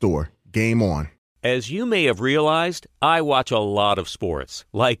App Store. Game on. As you may have realized, I watch a lot of sports,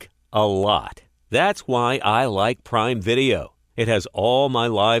 like a lot. That's why I like Prime Video. It has all my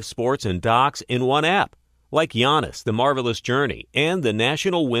live sports and docs in one app, like Giannis, The Marvelous Journey, and the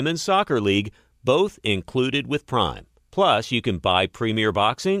National Women's Soccer League, both included with Prime. Plus, you can buy Premier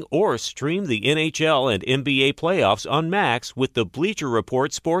Boxing or stream the NHL and NBA playoffs on Max with the Bleacher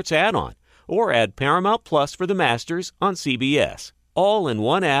Report Sports add-on, or add Paramount Plus for the Masters on CBS. All in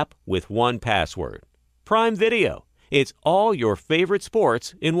one app with one password. Prime Video. It's all your favorite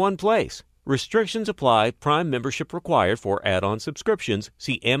sports in one place. Restrictions apply. Prime membership required for add-on subscriptions.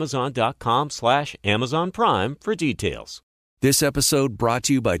 See Amazon.com/Amazon Prime for details. This episode brought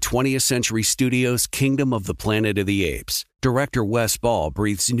to you by 20th Century Studios' Kingdom of the Planet of the Apes. Director Wes Ball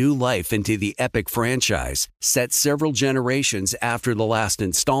breathes new life into the epic franchise, set several generations after the last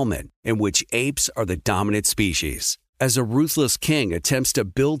installment, in which apes are the dominant species. As a ruthless king attempts to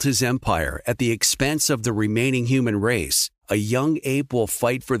build his empire at the expense of the remaining human race, a young ape will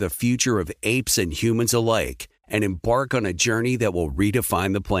fight for the future of apes and humans alike and embark on a journey that will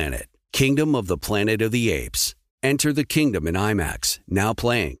redefine the planet. Kingdom of the Planet of the Apes. Enter the kingdom in IMAX, now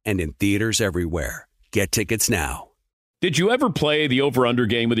playing and in theaters everywhere. Get tickets now. Did you ever play the over-under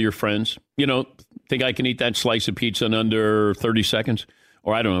game with your friends? You know, think I can eat that slice of pizza in under 30 seconds?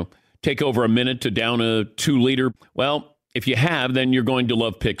 Or I don't know, take over a minute to down a 2-liter? Well, if you have, then you're going to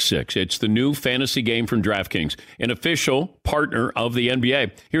love Pick 6. It's the new fantasy game from DraftKings, an official partner of the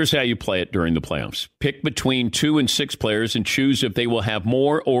NBA. Here's how you play it during the playoffs. Pick between 2 and 6 players and choose if they will have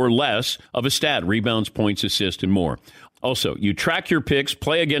more or less of a stat, rebounds, points, assists, and more. Also, you track your picks,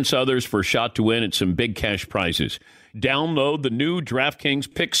 play against others for a shot to win and some big cash prizes. Download the new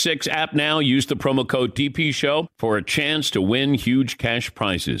DraftKings Pick 6 app now. Use the promo code DPSHOW for a chance to win huge cash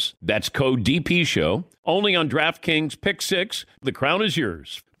prizes. That's code DPSHOW. Only on DraftKings Pick 6. The crown is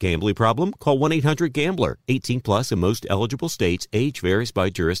yours. Gambling problem? Call 1-800-GAMBLER. 18 plus in most eligible states. Age varies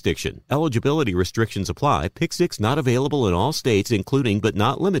by jurisdiction. Eligibility restrictions apply. Pick 6 not available in all states, including but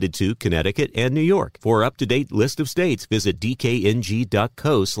not limited to Connecticut and New York. For up-to-date list of states, visit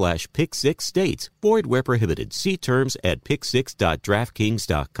dkng.co/pick6states. Void where prohibited. See terms at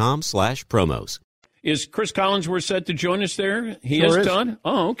pick6.draftkings.com/promos. Is Chris Collinsworth set to join us there? He Sure is is. done?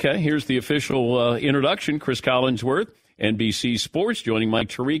 Oh, okay. Here's the official introduction. Chris Collinsworth, NBC Sports, joining Mike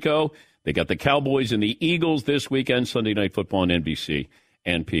Tirico. They got the Cowboys and the Eagles this weekend, Sunday Night Football on NBC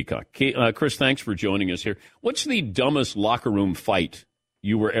and Peacock. Chris, thanks for joining us here. What's the dumbest locker room fight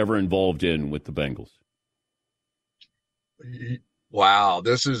you were ever involved in with the Bengals? Wow,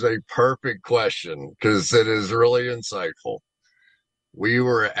 this is a perfect question because it is really insightful. We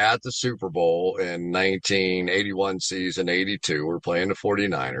were at the Super Bowl in 1981 season, 82. We're playing the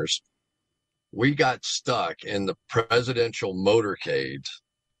 49ers. We got stuck in the presidential motorcade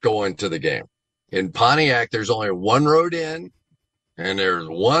going to the game. In Pontiac, there's only one road in and there's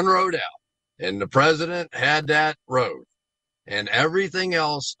one road out, and the president had that road, and everything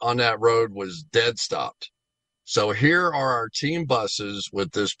else on that road was dead stopped. So here are our team buses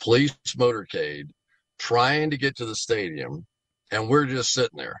with this police motorcade trying to get to the stadium, and we're just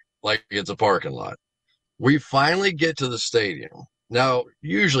sitting there like it's a parking lot. We finally get to the stadium. Now,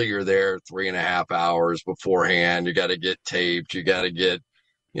 usually you're there 3.5 hours beforehand. You got to get taped. You got to get,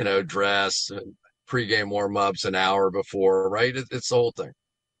 dressed, pregame warm-ups an hour before, right? It's the whole thing.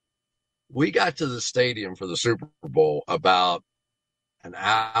 We got to the stadium for the Super Bowl about an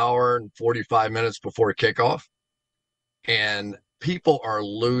hour and 45 minutes before kickoff, and people are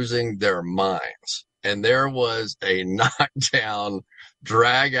losing their minds. And there was a knockdown,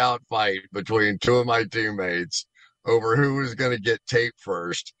 drag-out fight between two of my teammates over who was going to get taped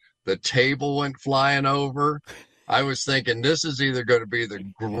first. The table went flying over. I was thinking this is either going to be the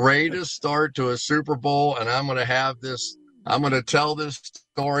greatest start to a Super Bowl, and I'm going to tell this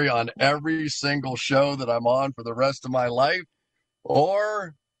story on every single show that I'm on for the rest of my life,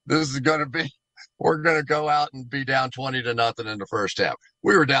 or this is going to be, we're going to go out and be down 20-0 in the first half.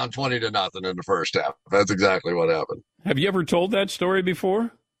 We were down 20-0 in the first half. That's exactly what happened. Have you ever told that story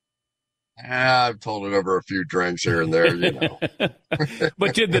before? I've told it over a few drinks here and there,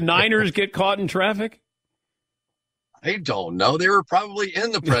 But did the Niners get caught in traffic? I don't know. They were probably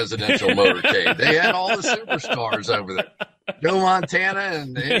in the presidential motorcade. They had all the superstars over there. Joe Montana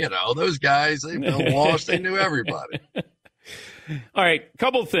and, those guys, they've been lost. They knew everybody. All right,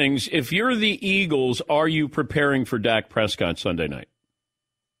 couple things. If you're the Eagles, are you preparing for Dak Prescott Sunday night?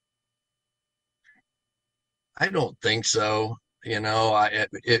 I don't think so.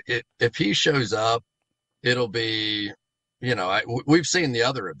 If he shows up, it'll be, we've seen the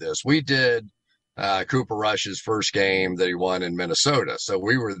other of this. We did Cooper Rush's first game that he won in Minnesota. So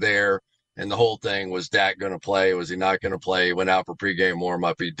we were there, and the whole thing was Dak going to play? Was he not going to play? He went out for pregame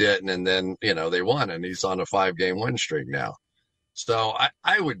warm-up. He didn't, and then, they won, and he's on a 5-game win streak now. So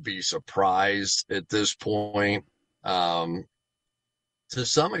I would be surprised at this point to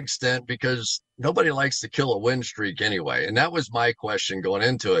some extent, because nobody likes to kill a win streak anyway. And that was my question going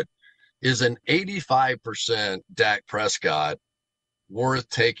into it. Is an 85% Dak Prescott worth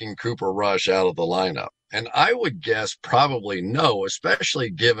taking Cooper Rush out of the lineup? And I would guess probably no, especially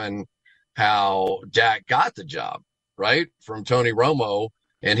given how Dak got the job, right, from Tony Romo.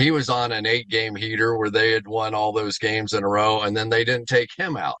 And he was on an 8-game heater where they had won all those games in a row, and then they didn't take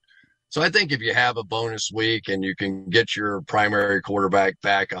him out. So I think if you have a bonus week and you can get your primary quarterback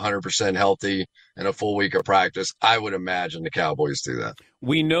back 100% healthy and a full week of practice, I would imagine the Cowboys do that.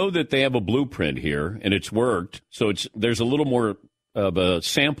 We know that they have a blueprint here, and it's worked. So there's a little more of a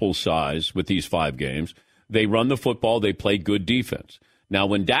sample size with these 5 games. They run the football. They play good defense. Now,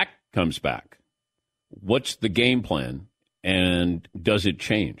 when Dak comes back, what's the game plan, and does it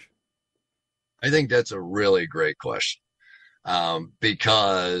change? I think that's a really great question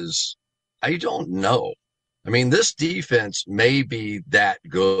because I don't know. I mean, this defense may be that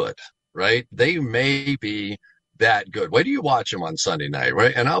good, right? They may be that good. Wait till you watch them on Sunday night,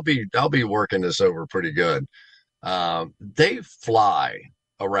 right? And I'll be working this over pretty good. They fly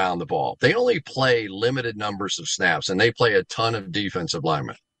around the ball. They only play limited numbers of snaps, and they play a ton of defensive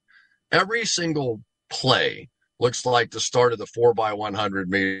linemen. Every single play looks like the start of the 4x100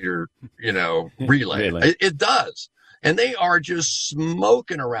 meter, relay. It does. And they are just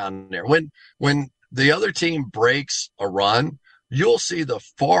smoking around there. When the other team breaks a run, you'll see the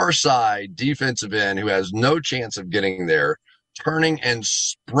far side defensive end who has no chance of getting there, turning and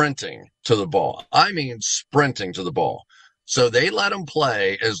sprinting to the ball. I mean, sprinting to the ball. So they let them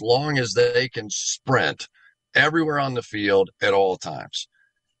play as long as they can sprint everywhere on the field at all times.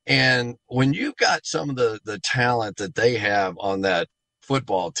 And when you've got some of the talent that they have on that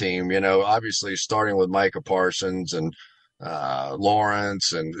football team, obviously starting with Micah Parsons and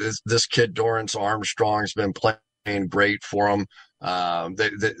Lawrence, and this kid Dorrance Armstrong's been playing great for them.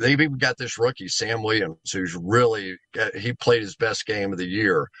 They've even got this rookie, Sam Williams, who's he played his best game of the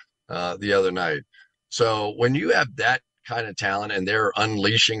year the other night. So when you have that kind of talent and they're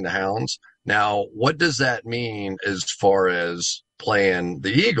unleashing the hounds, now what does that mean as far as playing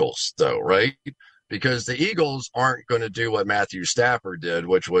the Eagles, though, right? Because the Eagles aren't going to do what Matthew Stafford did,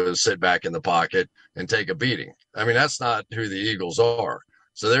 which was sit back in the pocket and take a beating. I mean, that's not who the Eagles are.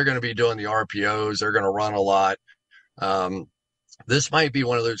 So they're going to be doing the RPOs. They're going to run a lot. This might be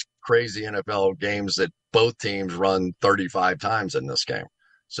one of those crazy NFL games that both teams run 35 times in this game.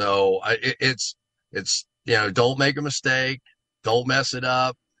 So it's don't make a mistake. Don't mess it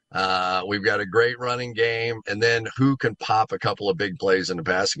up. We've got a great running game. And then who can pop a couple of big plays in the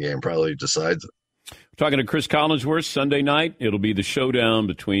passing game probably decides it. Talking to Chris Collinsworth Sunday night. It'll be the showdown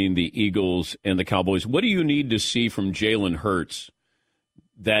between the Eagles and the Cowboys. What do you need to see from Jalen Hurts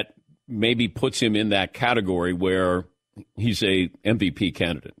that maybe puts him in that category where he's a MVP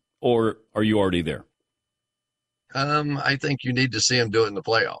candidate? Or are you already there? I think you need to see him do it in the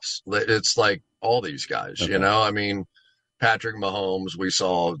playoffs. It's like all these guys, Okay. you know? I mean, Patrick Mahomes, we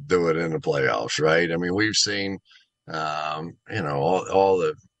saw do it in the playoffs, right? I mean, we've seen, all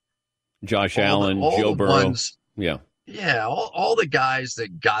the Josh Allen, Joe Burrow. Yeah, all the guys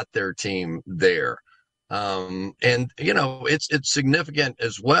that got their team there. It's significant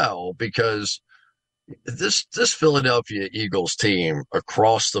as well because this Philadelphia Eagles team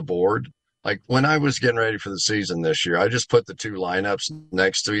across the board, like when I was getting ready for the season this year, I just put the two lineups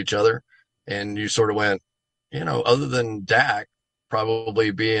next to each other and you sort of went, other than Dak probably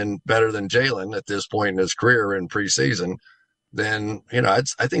being better than Jalen at this point in his career in preseason, then, I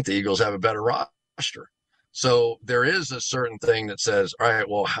think the Eagles have a better roster. So there is a certain thing that says, all right,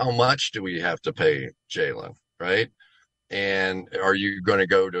 well, how much do we have to pay Jalen, right? And are you going to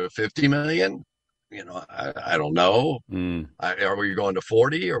go to 50 million? I don't know. Are we going to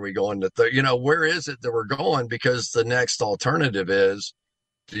 40? Are we going to 30? Where is it that we're going? Because the next alternative is,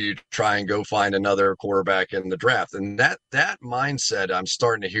 do you try and go find another quarterback in the draft? And that mindset I'm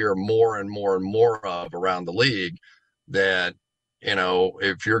starting to hear more and more and more of around the league, that,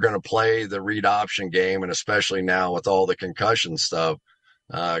 if you're going to play the read option game, and especially now with all the concussion stuff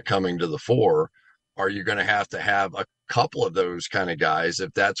coming to the fore, are you going to have a couple of those kind of guys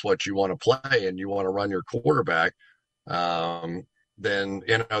if that's what you want to play and you want to run your quarterback? Then,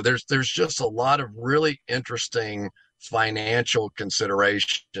 there's just a lot of really interesting financial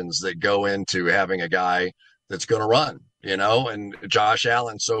considerations that go into having a guy that's going to run, and Josh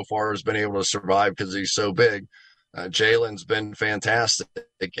Allen so far has been able to survive because he's so big. Jalen's been fantastic,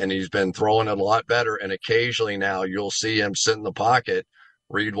 and he's been throwing it a lot better. And occasionally now you'll see him sit in the pocket,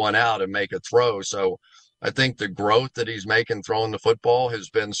 read one out, and make a throw. So I think the growth that he's making throwing the football has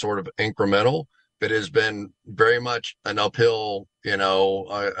been sort of incremental, but has been very much an uphill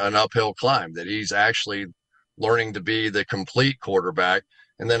climb, that he's actually learning to be the complete quarterback.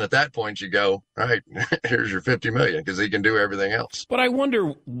 And then at that point you go, all right, here's your 50 million, because he can do everything else. But I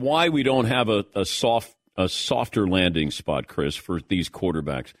wonder why we don't have a softer landing spot, Chris, for these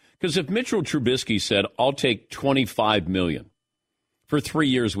quarterbacks. Because if Mitchell Trubisky said, I'll take $25 million for 3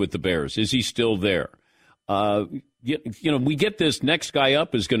 years with the Bears, is he still there? We get this next guy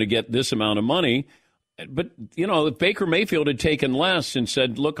up is going to get this amount of money. But, if Baker Mayfield had taken less and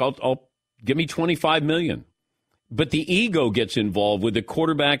said, look, I'll give me $25 million. But the ego gets involved with the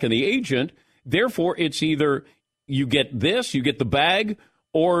quarterback and the agent. Therefore, it's either you get this, you get the bag,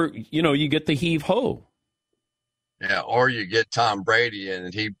 or, you get the heave-ho. Yeah, or you get Tom Brady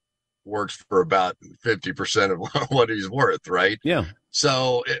and he works for about 50% of what he's worth, right? Yeah.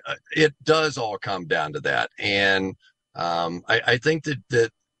 So it does all come down to that. And I think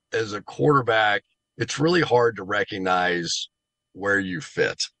that as a quarterback, it's really hard to recognize where you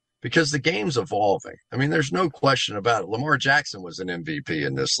fit because the game's evolving. I mean, there's no question about it. Lamar Jackson was an MVP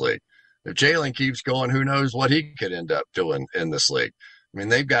in this league. If Jalen keeps going, who knows what he could end up doing in this league. I mean,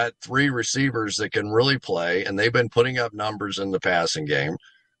 they've got three receivers that can really play, and they've been putting up numbers in the passing game.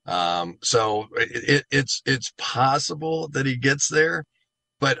 So it's possible that he gets there,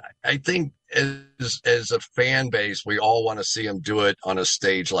 but I think as a fan base, we all want to see him do it on a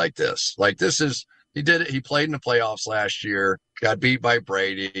stage like this. He did it. He played in the playoffs last year, got beat by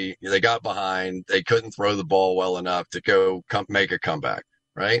Brady. They got behind. They couldn't throw the ball well enough to make a comeback,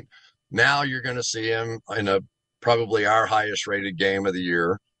 right? Now you're going to see him in probably our highest rated game of the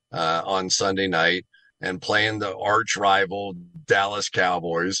year on Sunday night and playing the arch rival Dallas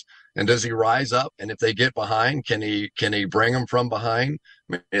Cowboys. And does he rise up? And if they get behind, can he bring them from behind?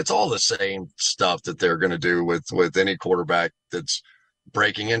 I mean, it's all the same stuff that they're going to do with any quarterback that's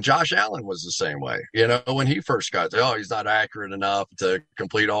breaking in. Josh Allen was the same way, when he first got there. He's not accurate enough to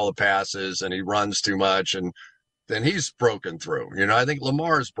complete all the passes and he runs too much. And then he's broken through. I think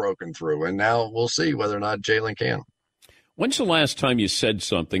Lamar's broken through, and now we'll see whether or not Jalen can. When's the last time you said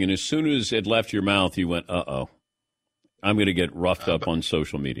something, and as soon as it left your mouth, you went, uh-oh, I'm going to get roughed up on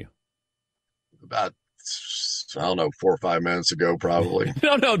social media? About, 4 or 5 minutes ago, probably.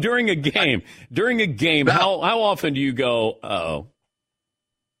 No, during a game. How often do you go, uh-oh?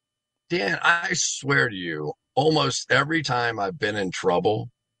 Dan, I swear to you, almost every time I've been in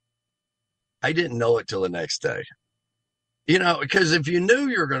trouble, I didn't know it till the next day. Because if you knew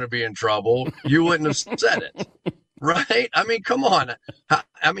you were going to be in trouble, you wouldn't have said it, right? I mean, come on.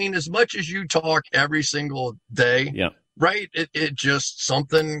 I mean, as much as you talk every single day, right? It just,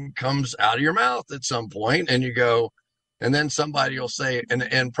 something comes out of your mouth at some point and you go, and then somebody will say,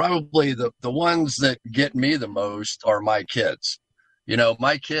 and probably the ones that get me the most are my kids. You know,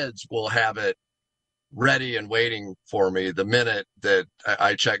 my kids will have it ready and waiting for me the minute that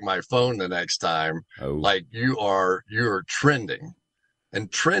I check my phone the next time. Oh. Like, you are trending.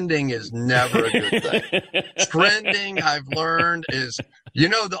 And trending is never a good thing. Trending, I've learned, is, you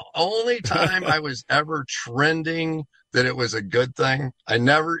know, the only time I was ever trending that it was a good thing, I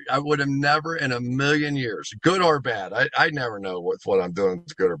would have never in a million years, good or bad. I never know what I'm doing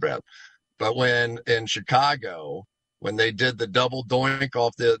is good or bad. But when in Chicago, when they did the double doink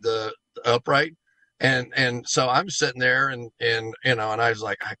off the upright, and so I'm sitting there and you know, and I was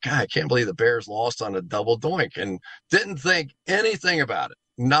like, God, I can't believe the Bears lost on a double doink, and didn't think anything about it.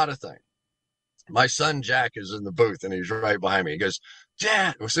 Not a thing. My son Jack is in the booth and he's right behind me. He goes,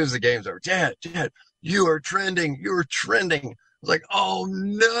 Dad, as soon as the game's over, Dad, you are trending. You are trending. I was like, oh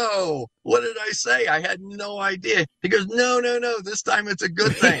no, what did I say? I had no idea. He goes, no, this time it's a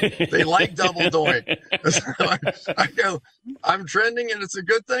good thing. They like double doink. So I go, I'm trending and it's a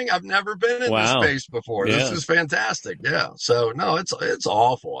good thing. I've never been in this space before. Yeah. This is fantastic. Yeah. So no, it's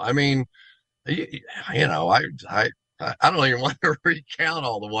awful. I mean, you know, I don't even want to recount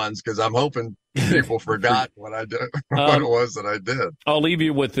all the ones because I'm hoping people forgot what I did, what it was that I did. I'll leave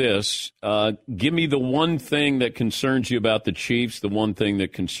you with this. Give me the one thing that concerns you about the Chiefs, the one thing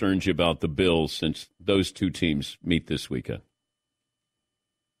that concerns you about the Bills, since those two teams meet this weekend.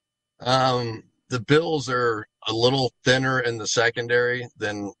 The Bills are a little thinner in the secondary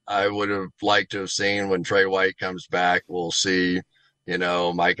than I would have liked to have seen. When Trey White comes back, we'll see, you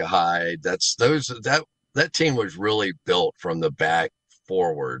know, Micah Hyde. That team was really built from the back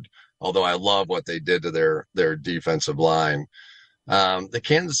forward, although I love what they did to their defensive line. The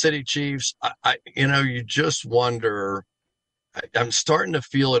Kansas City Chiefs, you know, you just wonder. I'm starting to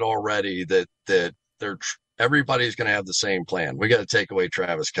feel it already that everybody's going to have the same plan. We got to take away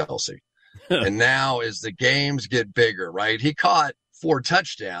Travis Kelce. And now as the games get bigger, right? He caught 4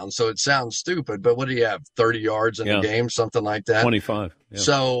 touchdowns, so it sounds stupid, but what do you have, 30 yards in a game, something like that? 25. Yeah.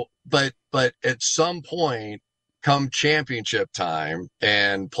 So, but at some point, come championship time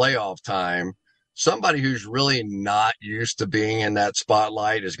and playoff time, somebody who's really not used to being in that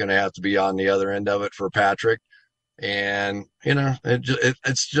spotlight is going to have to be on the other end of it for Patrick. And, you know,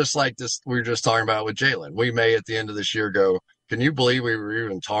 it's just like this we were just talking about with Jalen. We may at the end of this year go, can you believe we were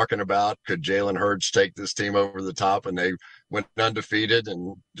even talking about, could Jalen Hurts take this team over the top? And they went undefeated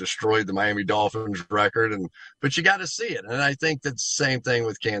and destroyed the Miami Dolphins record. But you got to see it. And I think that's the same thing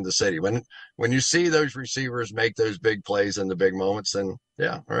with Kansas City. When you see those receivers make those big plays in the big moments, then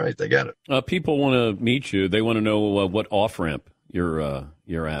yeah, all right, they got it. People want to meet you. They want to know what off ramp you're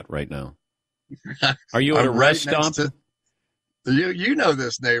at right now. Are you at a rest stop? You know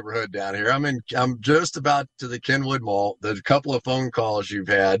this neighborhood down here. I'm just about to the Kenwood Mall. There's a couple of phone calls you've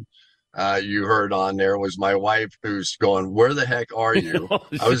had. You heard on there was my wife who's going, where the heck are you?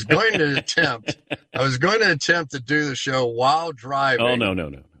 I was going to attempt to do the show while driving. Oh, no.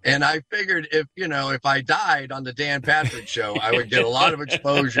 And I figured if I died on the Dan Patrick Show, I would get a lot of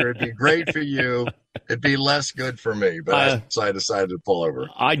exposure. It'd be great for you. It'd be less good for me. But so I decided to pull over.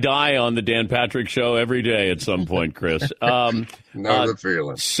 I die on the Dan Patrick Show every day at some point, Chris. Know the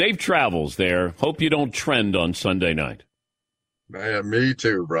feeling. Safe travels there. Hope you don't trend on Sunday night. Man, me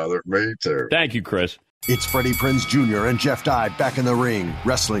too, brother. Me too. Thank you, Chris. It's Freddie Prinze Jr. and Jeff Dye back in the ring.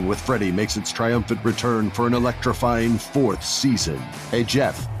 Wrestling with Freddie makes its triumphant return for an electrifying 4th season. Hey,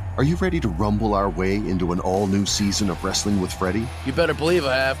 Jeff, are you ready to rumble our way into an all-new season of Wrestling with Freddie? You better believe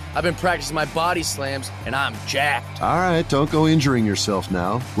I have. I've been practicing my body slams, and I'm jacked. All right, don't go injuring yourself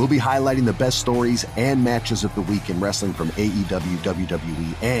now. We'll be highlighting the best stories and matches of the week in wrestling from AEW,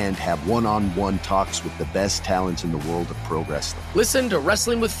 WWE, and have one-on-one talks with the best talents in the world of pro wrestling. Listen to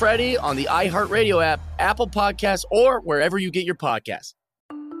Wrestling with Freddie on the iHeartRadio app, Apple Podcasts, or wherever you get your podcasts.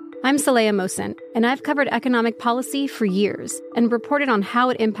 I'm Saleha Mohsen, and I've covered economic policy for years and reported on how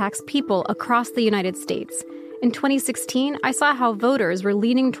it impacts people across the United States. In 2016, I saw how voters were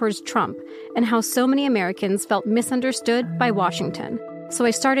leaning towards Trump and how so many Americans felt misunderstood by Washington. So I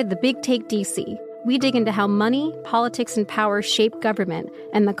started The Big Take DC. We dig into how money, politics, and power shape government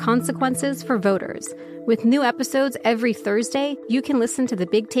and the consequences for voters. With new episodes every Thursday, you can listen to The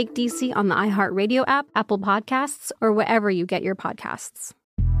Big Take DC on the iHeartRadio app, Apple Podcasts, or wherever you get your podcasts.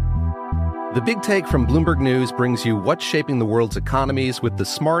 The Big Take from Bloomberg News brings you what's shaping the world's economies with the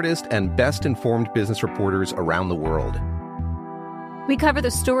smartest and best-informed business reporters around the world. We cover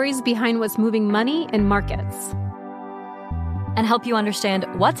the stories behind what's moving money and markets. And help you understand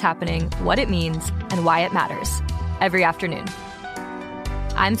what's happening, what it means, and why it matters. every afternoon.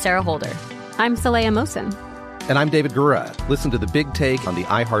 I'm Sarah Holder. I'm Saleha Mohsin. And I'm David Gura. Listen to The Big Take on the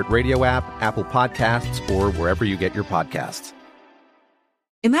iHeartRadio app, Apple Podcasts, or wherever you get your podcasts.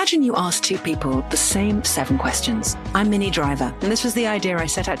 Imagine you ask two people the same 7 questions. I'm Minnie Driver, and this was the idea I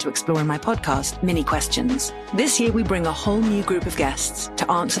set out to explore in my podcast, Minnie Questions. This year, we bring a whole new group of guests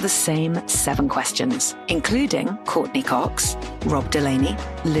to answer the same 7 questions, including Courtney Cox, Rob Delaney,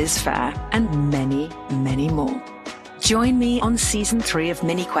 Liz Phair, and many, many more. Join me on Season 3 of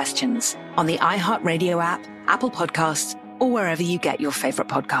Minnie Questions on the iHeartRadio app, Apple Podcasts, or wherever you get your favorite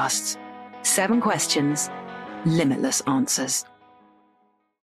podcasts. 7 questions, limitless answers.